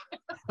book.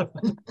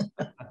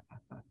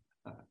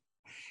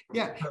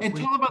 Yeah, and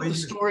tell about the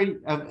story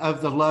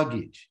of the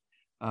luggage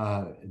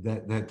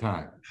that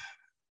time.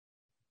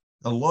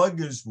 The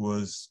luggage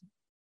was,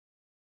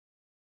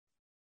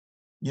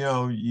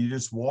 you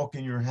just walk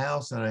in your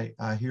house and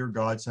I hear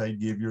God say,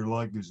 give your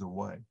luggage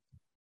away.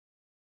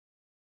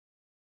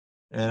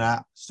 And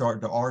I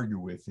start to argue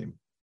with him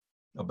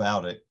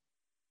about it.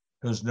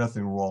 There's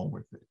nothing wrong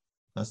with it.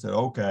 I said,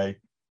 okay.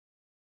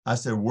 I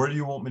said, where do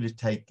you want me to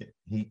take it?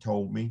 He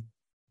told me.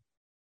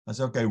 I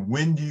said, okay,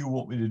 when do you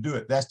want me to do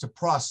it? That's the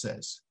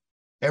process.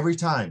 Every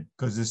time,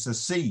 because it's a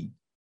seed.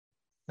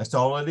 That's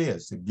all it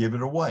is, to give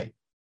it away.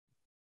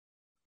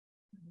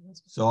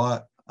 So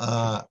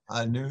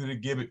I knew who to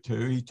give it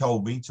to. He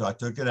told me. So I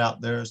took it out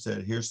there and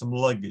said, here's some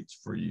luggage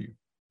for you.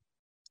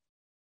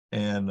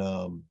 And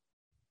I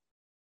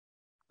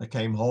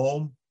came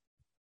home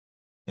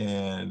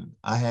and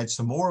I had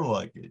some more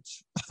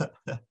luggage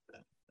that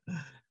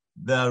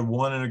I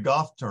won in a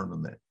golf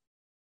tournament.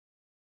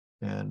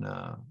 And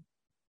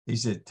he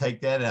said,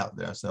 take that out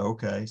there. I said,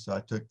 okay. So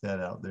I took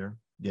that out there,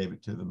 gave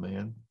it to the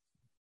man.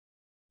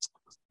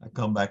 I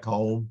come back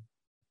home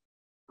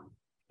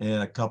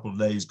and a couple of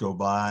days go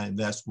by. And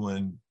that's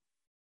when,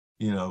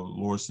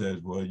 Lord says,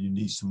 well, you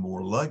need some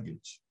more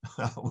luggage.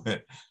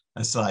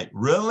 It's like,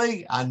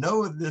 really? I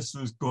know this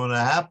was going to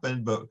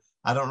happen, but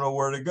I don't know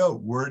where to go.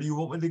 Where do you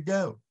want me to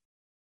go?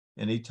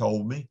 And he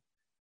told me,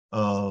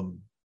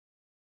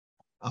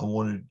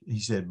 he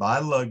said, buy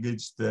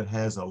luggage that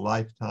has a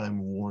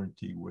lifetime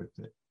warranty with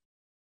it.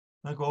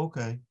 I go,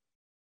 okay.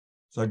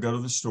 So I go to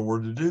the store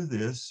to do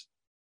this.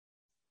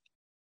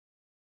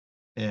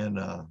 And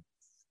I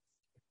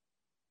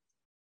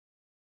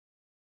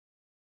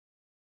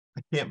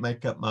can't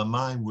make up my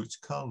mind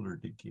which color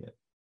to get.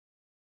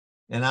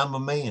 And I'm a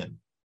man.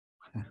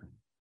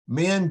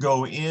 Men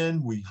go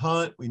in, we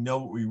hunt, we know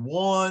what we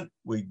want,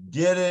 we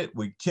get it,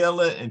 we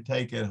kill it and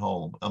take it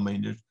home. I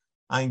mean,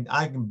 I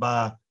can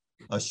buy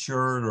a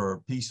shirt or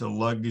a piece of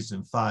luggage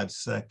in 5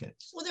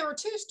 seconds. Well, there were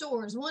 2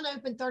 stores. One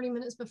opened 30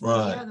 minutes before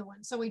Right. the other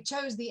one. So we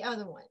chose the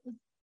other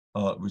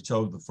one. We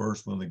chose the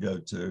first one to go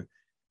to.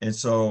 And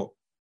so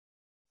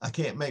I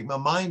can't make my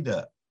mind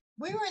up.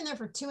 We were in there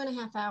for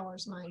 2.5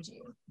 hours, mind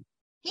you.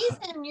 He's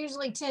in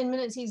usually 10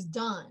 minutes, he's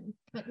done.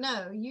 But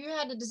no, you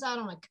had to decide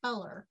on a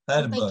color. I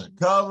had to buy a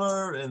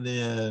color, and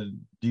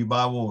then do you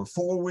buy one with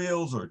 4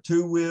 wheels or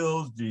 2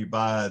 wheels? Do you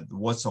buy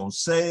what's on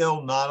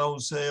sale, not on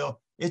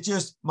sale? It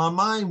just, my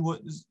mind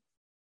was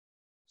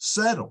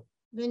settled.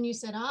 Then you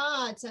said,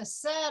 it's a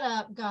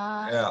setup,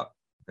 God.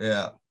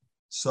 Yeah.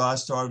 So I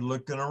started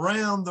looking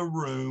around the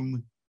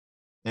room,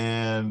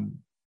 and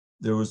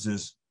there was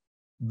this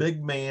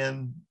big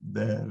man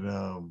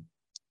that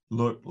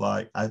looked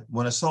like,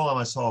 when I saw him,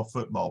 I saw a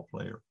football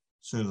player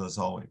as soon as I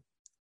saw him.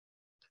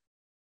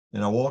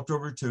 And I walked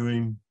over to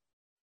him.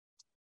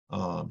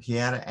 He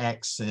had an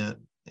accent,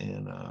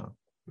 and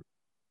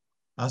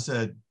I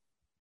said,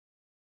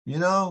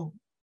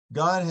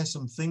 God has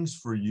some things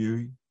for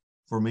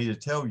me to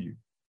tell you,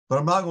 but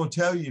I'm not going to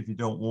tell you if you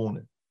don't want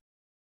it.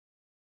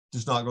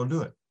 Just not going to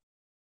do it.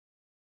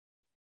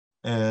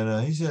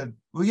 And he said,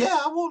 well, yeah,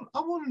 I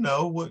want to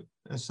know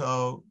And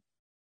so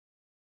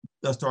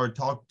I started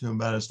talking to him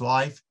about his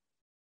life.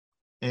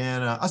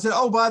 And I said,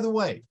 oh, by the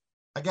way,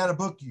 I got a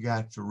book you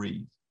got to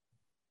read.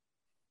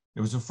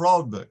 It was a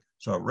fraud book.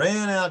 So I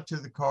ran out to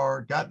the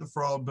car, got the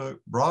fraud book,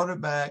 brought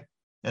it back.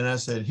 And I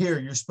said, here,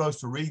 you're supposed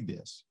to read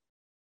this.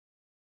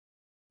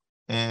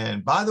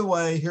 And by the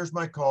way, here's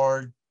my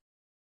card.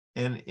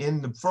 And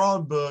in the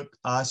fraud book,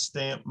 I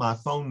stamped my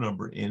phone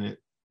number in it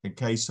in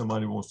case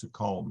somebody wants to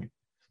call me.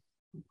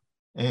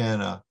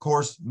 And of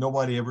course,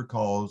 nobody ever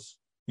calls,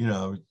 you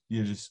know,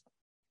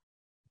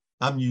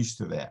 I'm used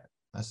to that.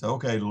 I said,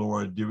 okay,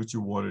 Laura, do what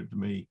you wanted to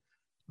me.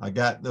 I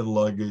got the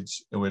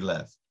luggage and we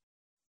left.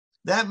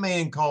 That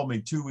man called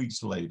me 2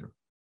 weeks later.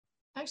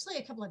 Actually,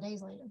 a couple of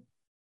days later,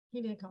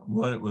 he did call.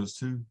 What, it was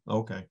 2?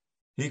 Okay.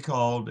 He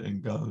called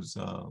and goes,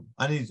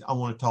 I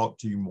want to talk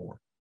to you more.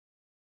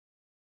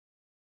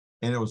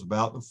 And it was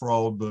about the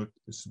fraud book.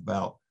 It's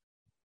about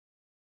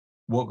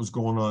what was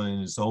going on in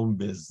his own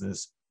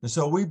business. And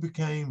so we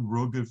became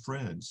real good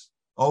friends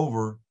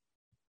over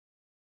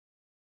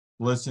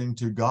listening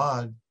to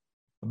God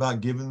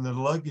about giving the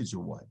luggage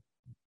away.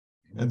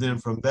 And then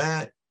from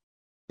that,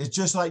 it's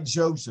just like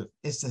Joseph.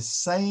 It's the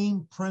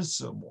same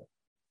principle.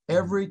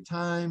 Every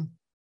time,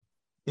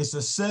 it's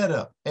a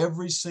setup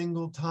every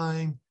single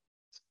time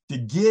to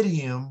get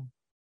him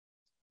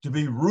to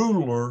be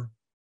ruler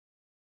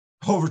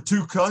over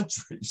 2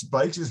 countries,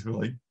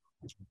 basically,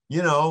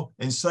 you know,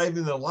 and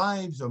saving the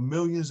lives of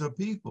millions of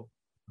people.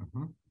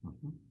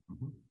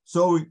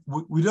 So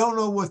we don't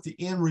know what the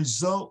end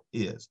result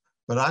is,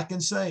 but I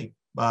can say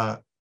by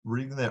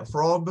reading that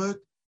fraud book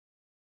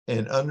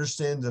and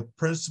understand the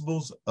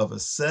principles of a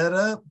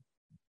setup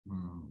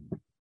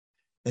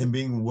and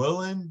being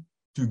willing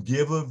to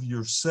give of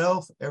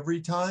yourself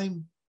every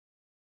time,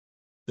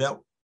 that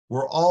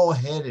we're all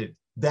headed.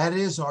 That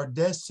is our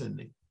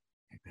destiny.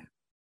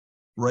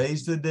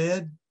 Raise the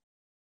dead,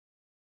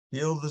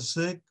 heal the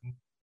sick,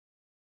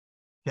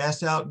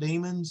 cast out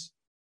demons.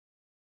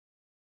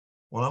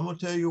 Well, I'm going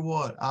to tell you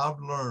what I've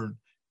learned.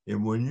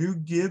 And when you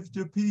give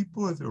to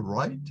people at the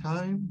right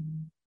time,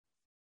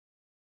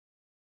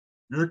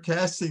 you're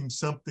casting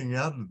something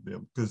out of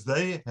them because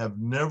they have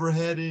never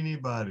had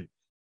anybody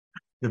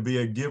to be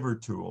a giver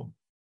to them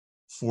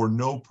for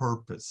no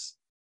purpose.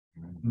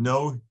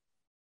 No,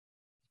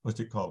 what's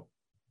it called?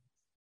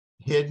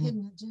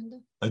 Hidden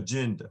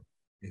agenda.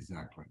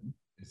 Exactly.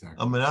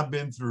 I mean, I've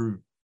been through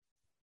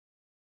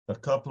a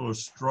couple of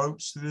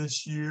strokes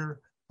this year.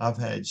 I've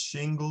had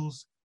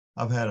shingles.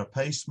 I've had a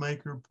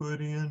pacemaker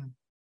put in.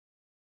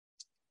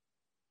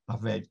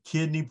 I've had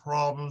kidney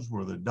problems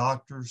where the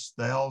doctors,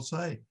 they all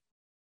say,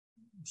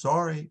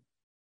 sorry,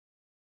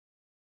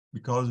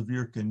 because of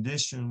your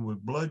condition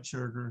with blood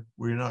sugar,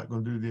 we're not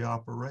going to do the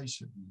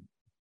operation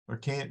or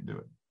can't do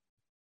it.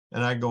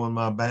 And I go in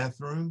my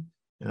bathroom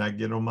and I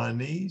get on my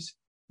knees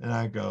and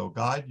I go,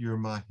 God, you're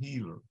my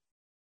healer.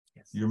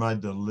 Yes. You're my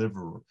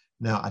deliverer.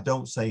 Now, I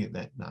don't say it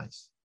that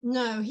nice.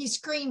 No, he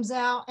screams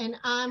out and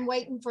I'm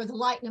waiting for the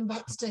lightning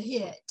bolts to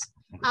hit.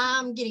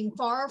 I'm getting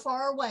far,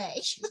 far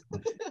away.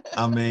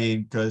 I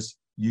mean, because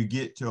you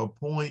get to a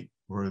point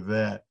where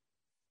that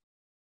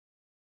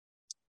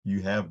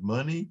you have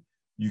money,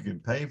 you can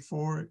pay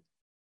for it,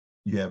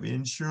 you have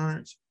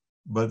insurance,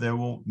 but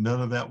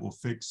none of that will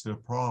fix the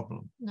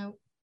problem. Nope.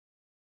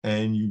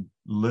 And you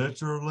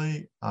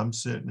literally, I'm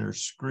sitting there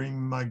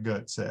screaming my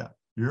guts out.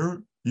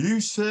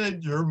 You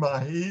said you're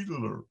my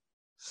healer.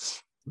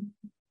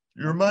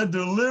 You're my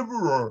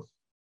deliverer.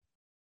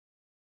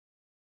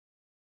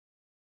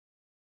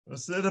 I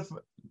said,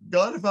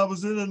 if I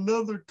was in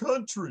another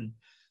country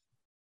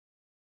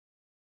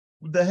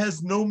that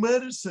has no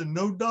medicine,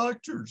 no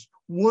doctors,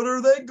 what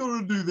are they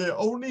going to do? They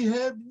only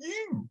have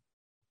you.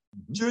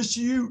 Just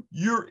you.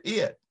 You're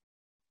it.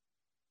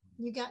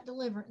 You got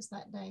deliverance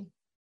that day.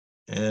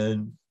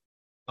 And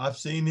I've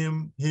seen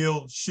him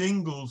heal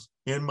shingles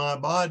in my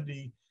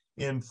body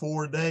in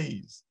 4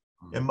 days.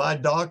 And my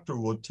doctor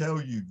will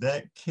tell you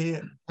that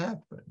can't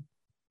happen.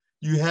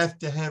 You have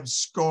to have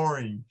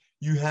scarring.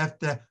 You have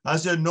to. I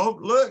said, no,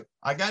 look,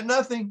 I got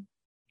nothing.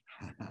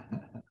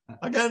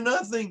 I got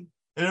nothing.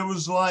 And it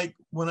was like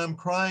when I'm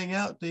crying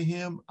out to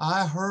him,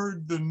 I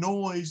heard the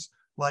noise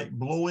like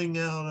blowing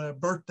out a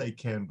birthday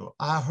candle.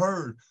 I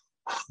heard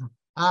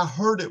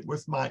it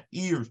with my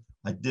ears.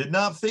 I did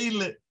not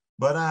feel it,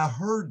 but I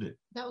heard it.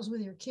 That was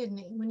with your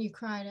kidney when you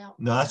cried out.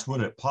 No, that's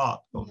when it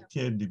popped on the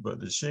kidney, but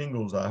the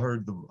shingles, I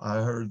heard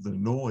the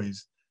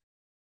noise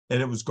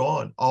and it was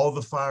gone. All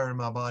the fire in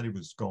my body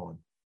was gone.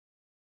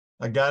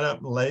 I got up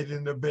and laid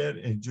in the bed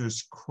and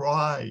just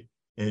cried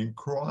and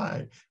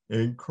cried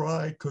and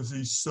cried because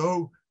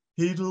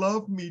he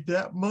loved me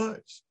that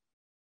much.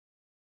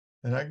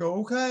 And I go,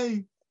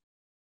 okay.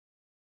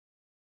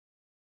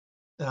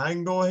 And I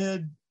can go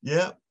ahead.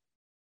 Yep.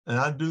 And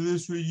I do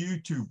this with you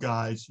two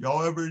guys.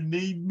 Y'all ever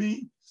need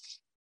me?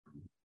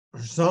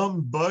 Or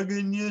something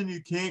bugging you and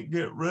you can't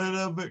get rid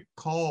of it,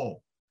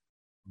 call.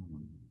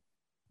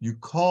 You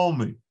call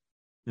me.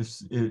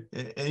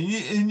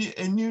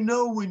 And you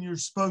know when you're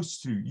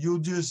supposed to.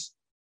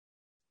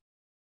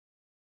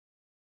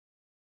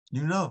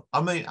 You know,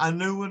 I mean, I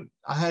knew when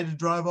I had to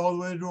drive all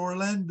the way to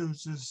Orlando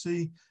to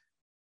see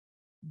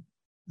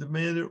the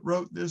man that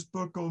wrote this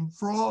book on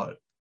fraud.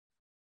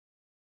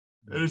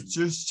 And it's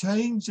just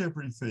changed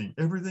everything.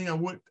 Everything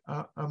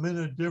I'm in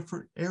a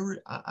different area.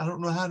 I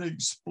don't know how to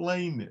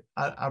explain it.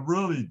 I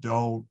really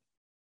don't.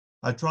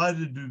 I try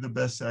to do the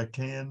best I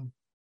can.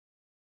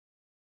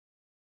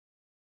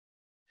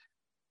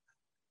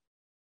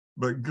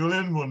 But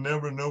Glenn will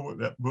never know what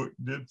that book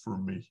did for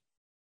me.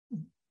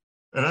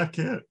 And I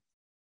can't.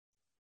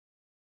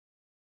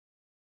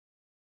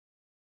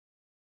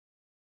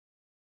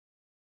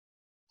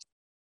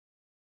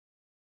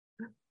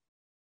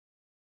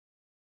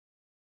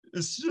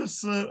 It's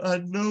just that I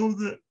know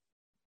that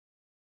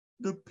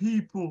the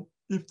people,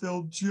 if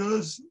they'll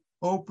just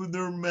open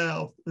their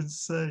mouth and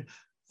say,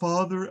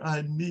 Father,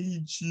 I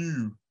need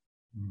you.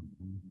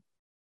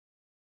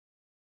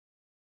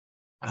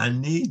 I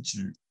need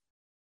you.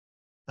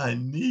 I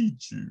need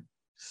you.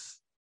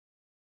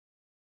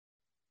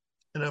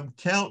 And I'm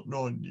counting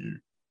on you.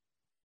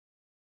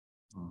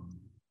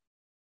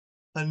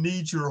 I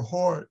need your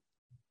heart.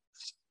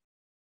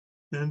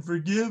 And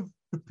forgive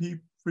the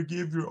people,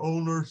 forgive your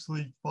own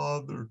earthly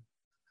father,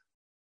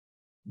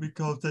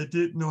 because they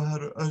didn't know how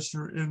to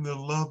usher in the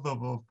love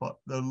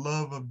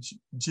of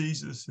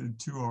Jesus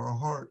into our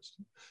hearts.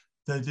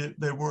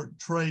 They weren't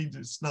trained.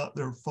 It's not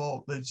their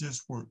fault. They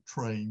just weren't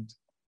trained.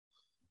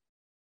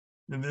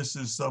 And this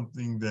is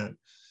something that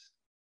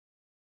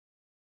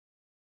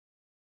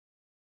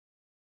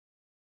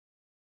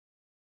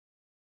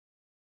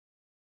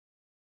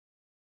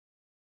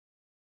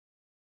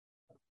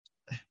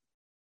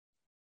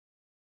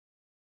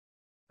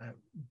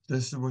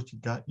this is what you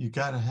got. You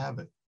got to have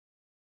it.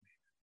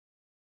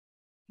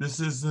 This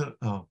isn't,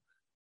 I'm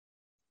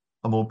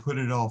going to put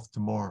it off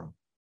tomorrow.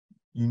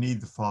 You need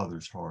the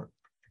Father's heart.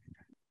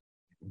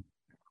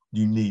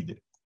 You need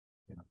it.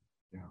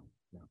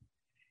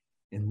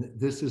 And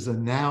this is a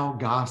now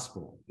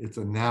gospel. It's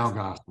a now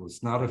gospel.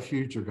 It's not a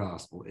future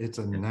gospel. It's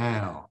a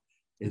now.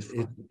 It's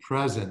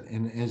present.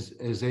 And as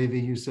AV,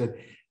 you said,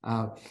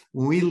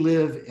 when we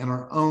live in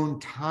our own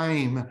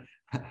time,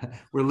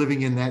 we're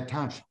living in that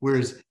time.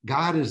 Whereas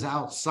God is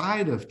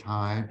outside of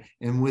time,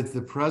 and with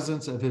the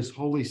presence of his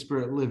Holy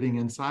Spirit living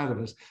inside of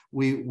us,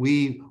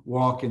 we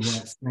walk in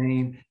that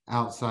same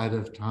outside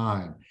of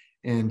time.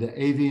 And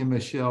AV and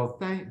Michelle,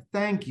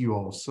 thank you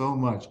all so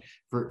much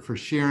for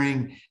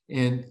sharing.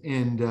 And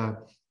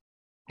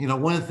you know,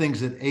 one of the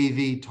things that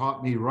AV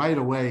taught me right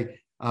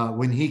away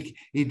when he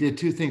did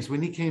two things.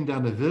 When he came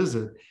down to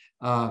visit,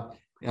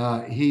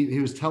 he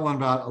was telling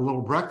about a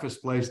little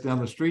breakfast place down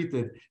the street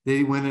that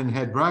he went in and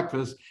had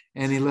breakfast,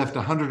 and he left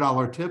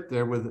 $100 tip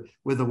there with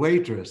the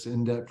waitress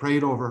and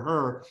prayed over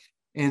her.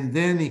 And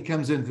then he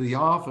comes into the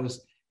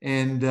office,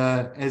 and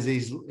as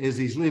he's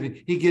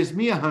leaving, he gives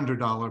me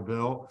 $100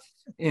 bill,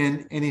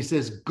 and he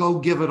says, "Go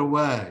give it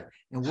away."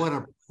 And what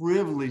a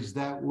privilege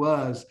that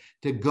was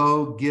to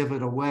go give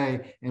it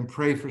away and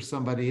pray for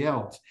somebody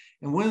else.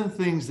 And one of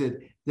the things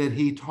that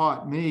he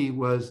taught me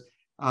was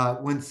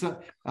when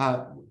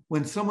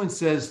someone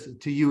says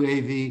to you,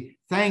 AV,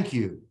 "Thank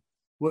you,"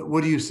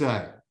 what do you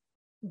say?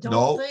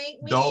 Don't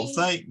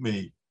thank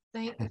me.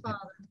 Thank the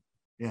Father.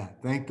 Yeah,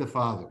 thank the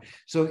Father.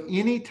 So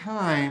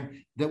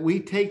anytime that we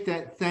take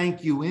that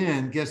thank you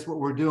in, guess what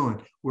we're doing?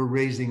 We're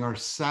raising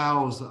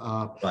ourselves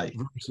up versus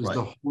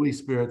the Holy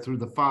Spirit through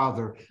the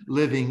Father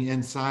living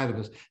inside of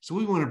us. So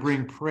we want to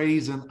bring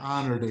praise and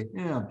honor to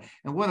him.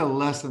 And what a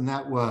lesson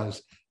that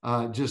was,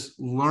 just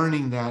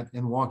learning that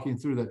and walking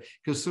through that.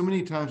 Because so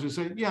many times we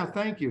say, yeah,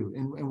 thank you,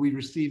 and we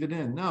receive it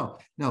in. No,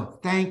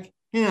 thank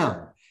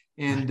him.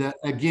 And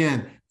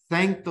again,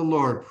 thank the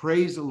Lord,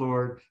 praise the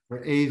Lord for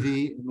AV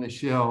and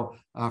Michelle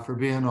for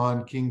being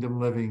on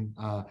Kingdom Living.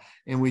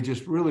 And we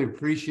just really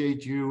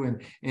appreciate you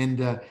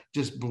and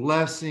just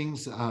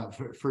blessings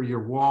for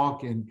your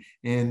walk. And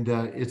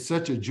it's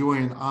such a joy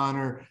and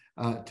honor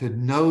to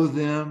know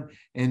them.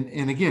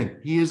 And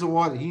again, he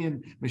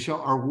and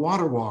Michelle are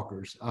water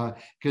walkers,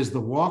 because the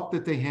walk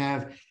that they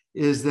have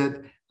is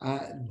that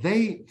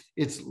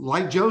it's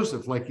like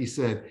Joseph, like he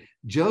said.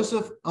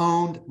 Joseph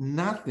owned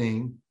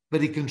nothing,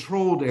 but he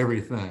controlled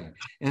everything.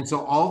 And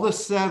so all the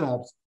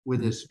setups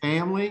with his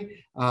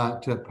family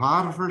to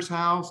Potiphar's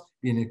house,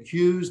 being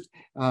accused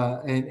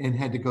and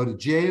had to go to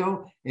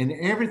jail, and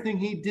everything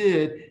he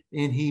did,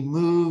 and he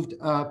moved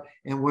up.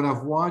 And what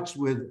I've watched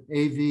with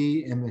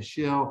AV and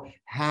Michelle,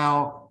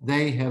 how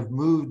they have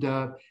moved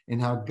up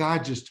and how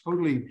God just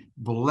totally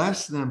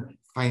blessed them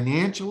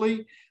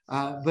financially,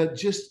 but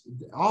just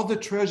all the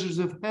treasures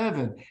of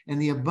heaven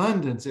and the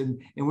abundance.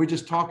 And we're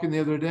just talking the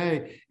other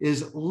day,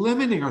 is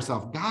limiting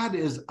ourselves. God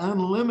is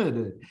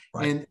unlimited.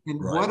 And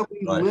what are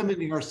we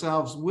limiting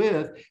ourselves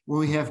with when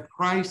we have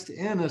Christ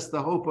in us,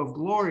 the hope of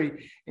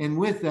glory? And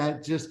with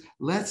that, just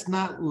let's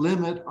not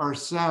limit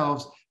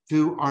ourselves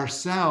to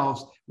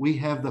ourselves. We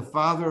have the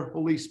Father,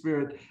 Holy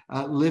Spirit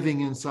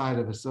living inside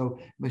of us. So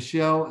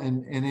Michelle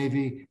and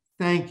AV,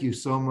 thank you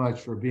so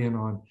much for being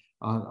on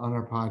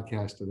our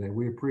podcast today.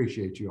 We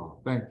appreciate you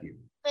all. Thank you.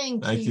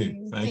 Thank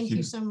you. Thank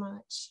you so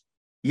much.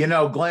 You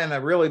know, Glenn,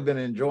 I've really been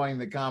enjoying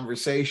the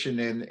conversation,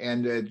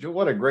 and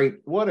what a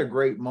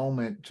great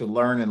moment to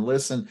learn and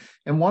listen.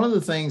 And one of the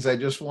things I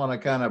just want to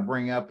kind of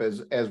bring up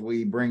as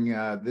we bring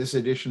this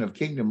edition of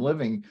Kingdom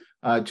Living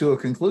to a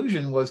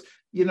conclusion was,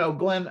 you know,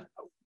 Glenn,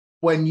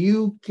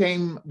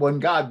 when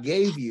God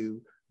gave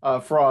you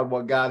fraud,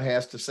 what God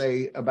has to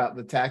say about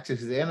the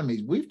tactics of the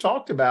enemies, we've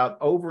talked about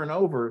over and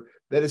over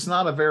that it's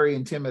not a very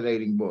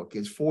intimidating book.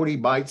 It's 40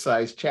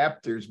 bite-sized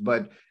chapters,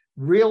 but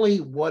really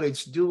what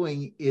it's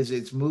doing is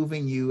it's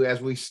moving you,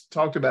 as we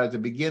talked about at the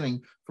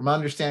beginning, from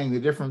understanding the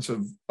difference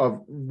of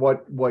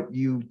what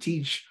you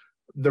teach,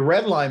 the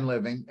red line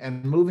living,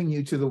 and moving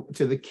you to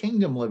the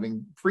kingdom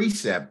living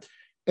precept.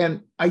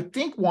 And I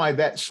think why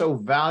that's so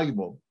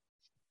valuable,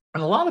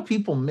 and a lot of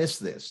people miss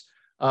this.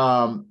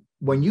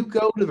 When you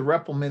go to the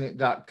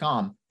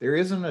reppleminute.com, there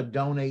isn't a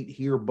donate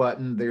here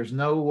button. There's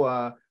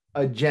no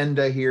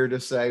agenda here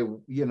to say,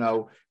 you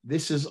know,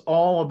 this is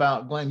all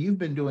about, Glenn, you've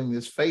been doing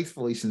this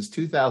faithfully since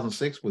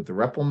 2006 with the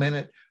Repple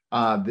Minute.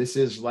 This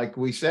is, like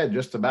we said,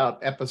 just about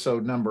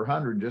episode number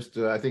 100,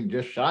 I think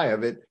just shy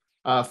of it,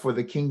 for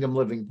the Kingdom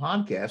Living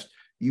podcast.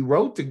 You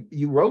wrote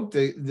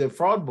the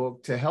fraud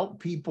book to help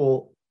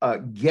people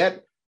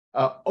get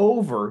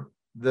over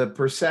the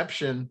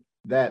perception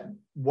that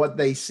what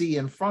they see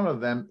in front of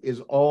them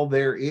is all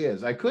there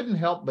is. I couldn't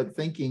help but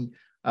thinking,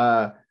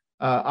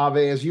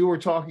 Ave, as you were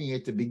talking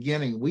at the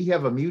beginning, we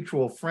have a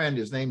mutual friend.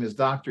 His name is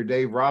Dr.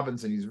 Dave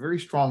Robinson. He's a very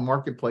strong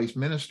marketplace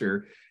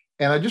minister.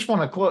 And I just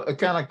want to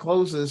kind of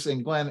close this,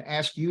 and Glenn,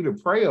 ask you to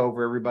pray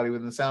over everybody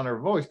within the sound of our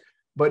voice.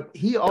 But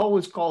he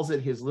always calls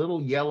it his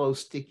little yellow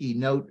sticky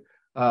note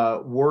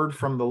word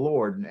from the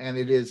Lord. And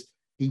it is,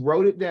 he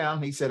wrote it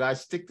down. He said, I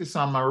stick this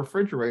on my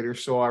refrigerator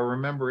so I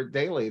remember it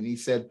daily. And he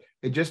said,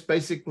 it just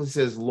basically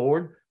says,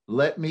 Lord,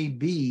 let me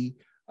be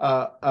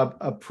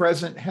a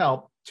present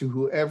help to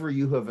whoever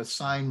you have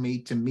assigned me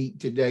to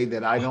meet today,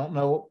 that I don't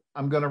know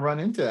I'm going to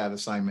run into that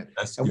assignment.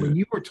 That's and good. When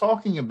you were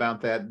talking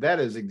about that, that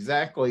is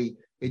exactly,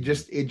 it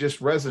just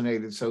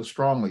resonated so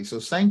strongly. So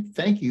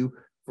thank you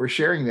for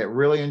sharing that.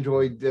 Really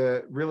enjoyed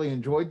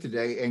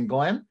today. And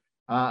Glenn,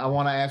 I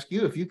want to ask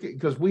you if you could,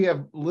 because we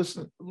have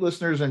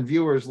listeners and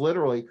viewers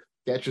literally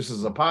catch us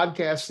as a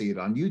podcast, see it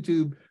on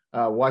YouTube,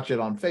 watch it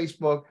on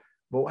Facebook,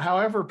 but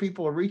however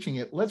people are reaching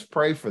it, let's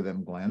pray for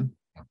them, Glenn.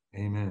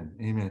 Amen.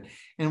 Amen.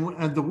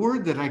 And the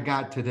word that I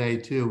got today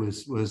too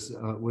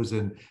was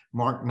in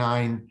Mark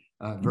 9,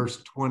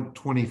 verse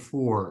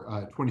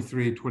 24,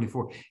 23 and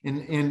 24.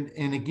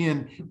 And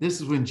again,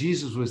 this is when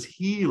Jesus was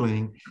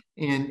healing,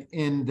 and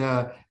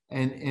the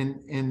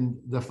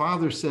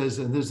Father says,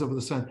 and this is over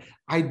the Son,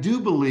 I do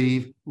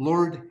believe,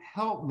 Lord,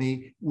 help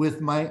me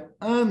with my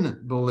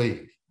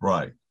unbelief.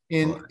 Right.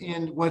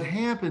 And what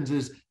happens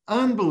is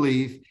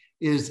unbelief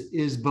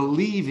is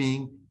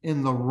believing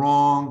in the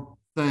wrong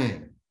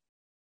thing.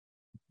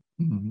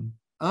 Mm-hmm.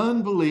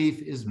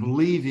 Unbelief is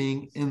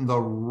believing in the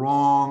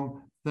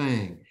wrong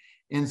thing.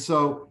 And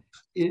so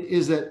it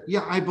is that,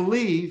 yeah, I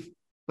believe,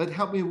 but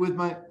help me with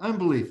my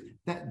unbelief.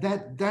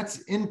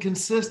 That's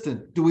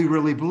inconsistent. Do we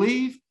really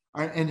believe?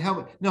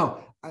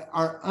 No,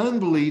 our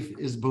unbelief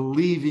is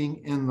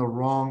believing in the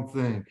wrong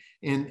thing.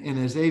 And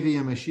as A.V.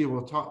 and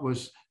Mashiach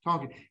was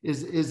talking,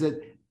 is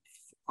that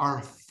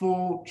our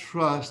full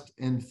trust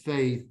and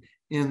faith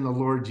in the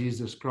Lord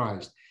Jesus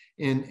Christ.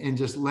 And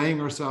just laying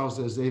ourselves,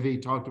 as A.V.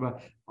 talked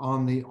about,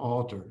 on the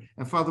altar.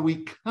 And Father,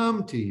 we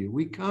come to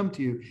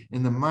you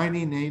in the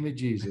mighty name of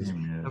Jesus.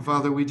 Amen. And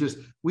Father,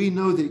 we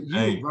know that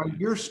you, by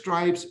your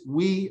stripes,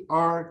 we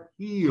are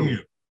healed.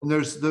 And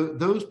there's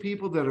those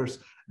people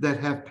that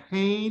have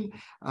pain.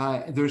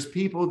 There's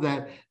people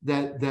that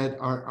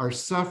are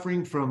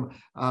suffering from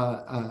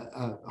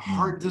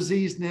heart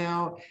disease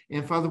now.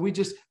 And Father, we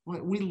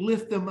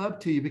lift them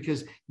up to you,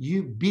 because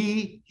you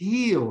be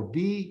healed.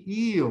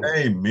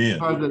 Amen.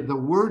 Father, the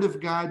word of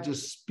God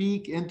just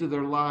speak into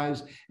their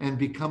lives and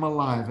become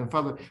alive. And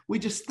Father, we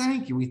just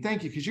thank you. We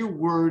thank you because your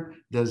word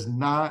does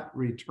not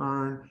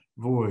return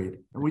void.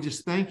 And we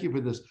just thank you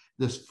for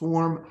this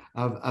form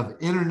of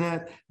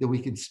internet that we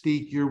can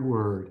speak your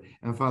word.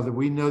 And Father,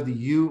 we know that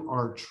you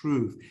are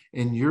truth,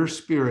 and your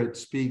spirit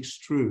speaks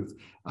truth.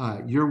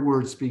 Your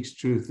word speaks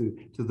truth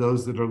to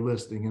those that are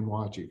listening and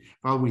watching.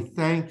 Father, we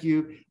thank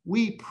you.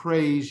 We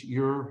praise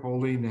your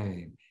holy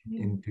name.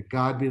 And to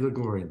God be the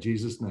glory. In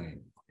Jesus'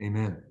 name,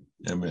 amen.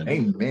 Amen.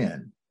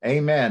 Amen.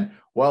 Amen.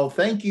 Well,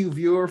 thank you,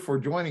 viewer, for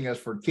joining us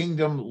for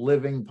Kingdom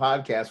Living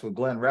Podcast with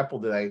Glenn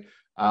Repple today.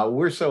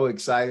 We're so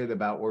excited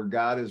about where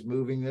God is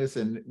moving this,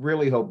 and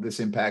really hope this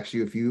impacts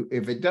you.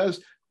 If it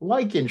does,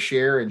 like and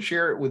share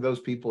it with those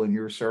people in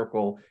your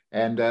circle,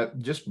 and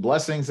just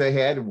blessings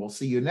ahead. And we'll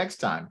see you next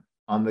time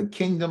on the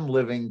Kingdom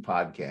Living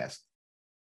Podcast.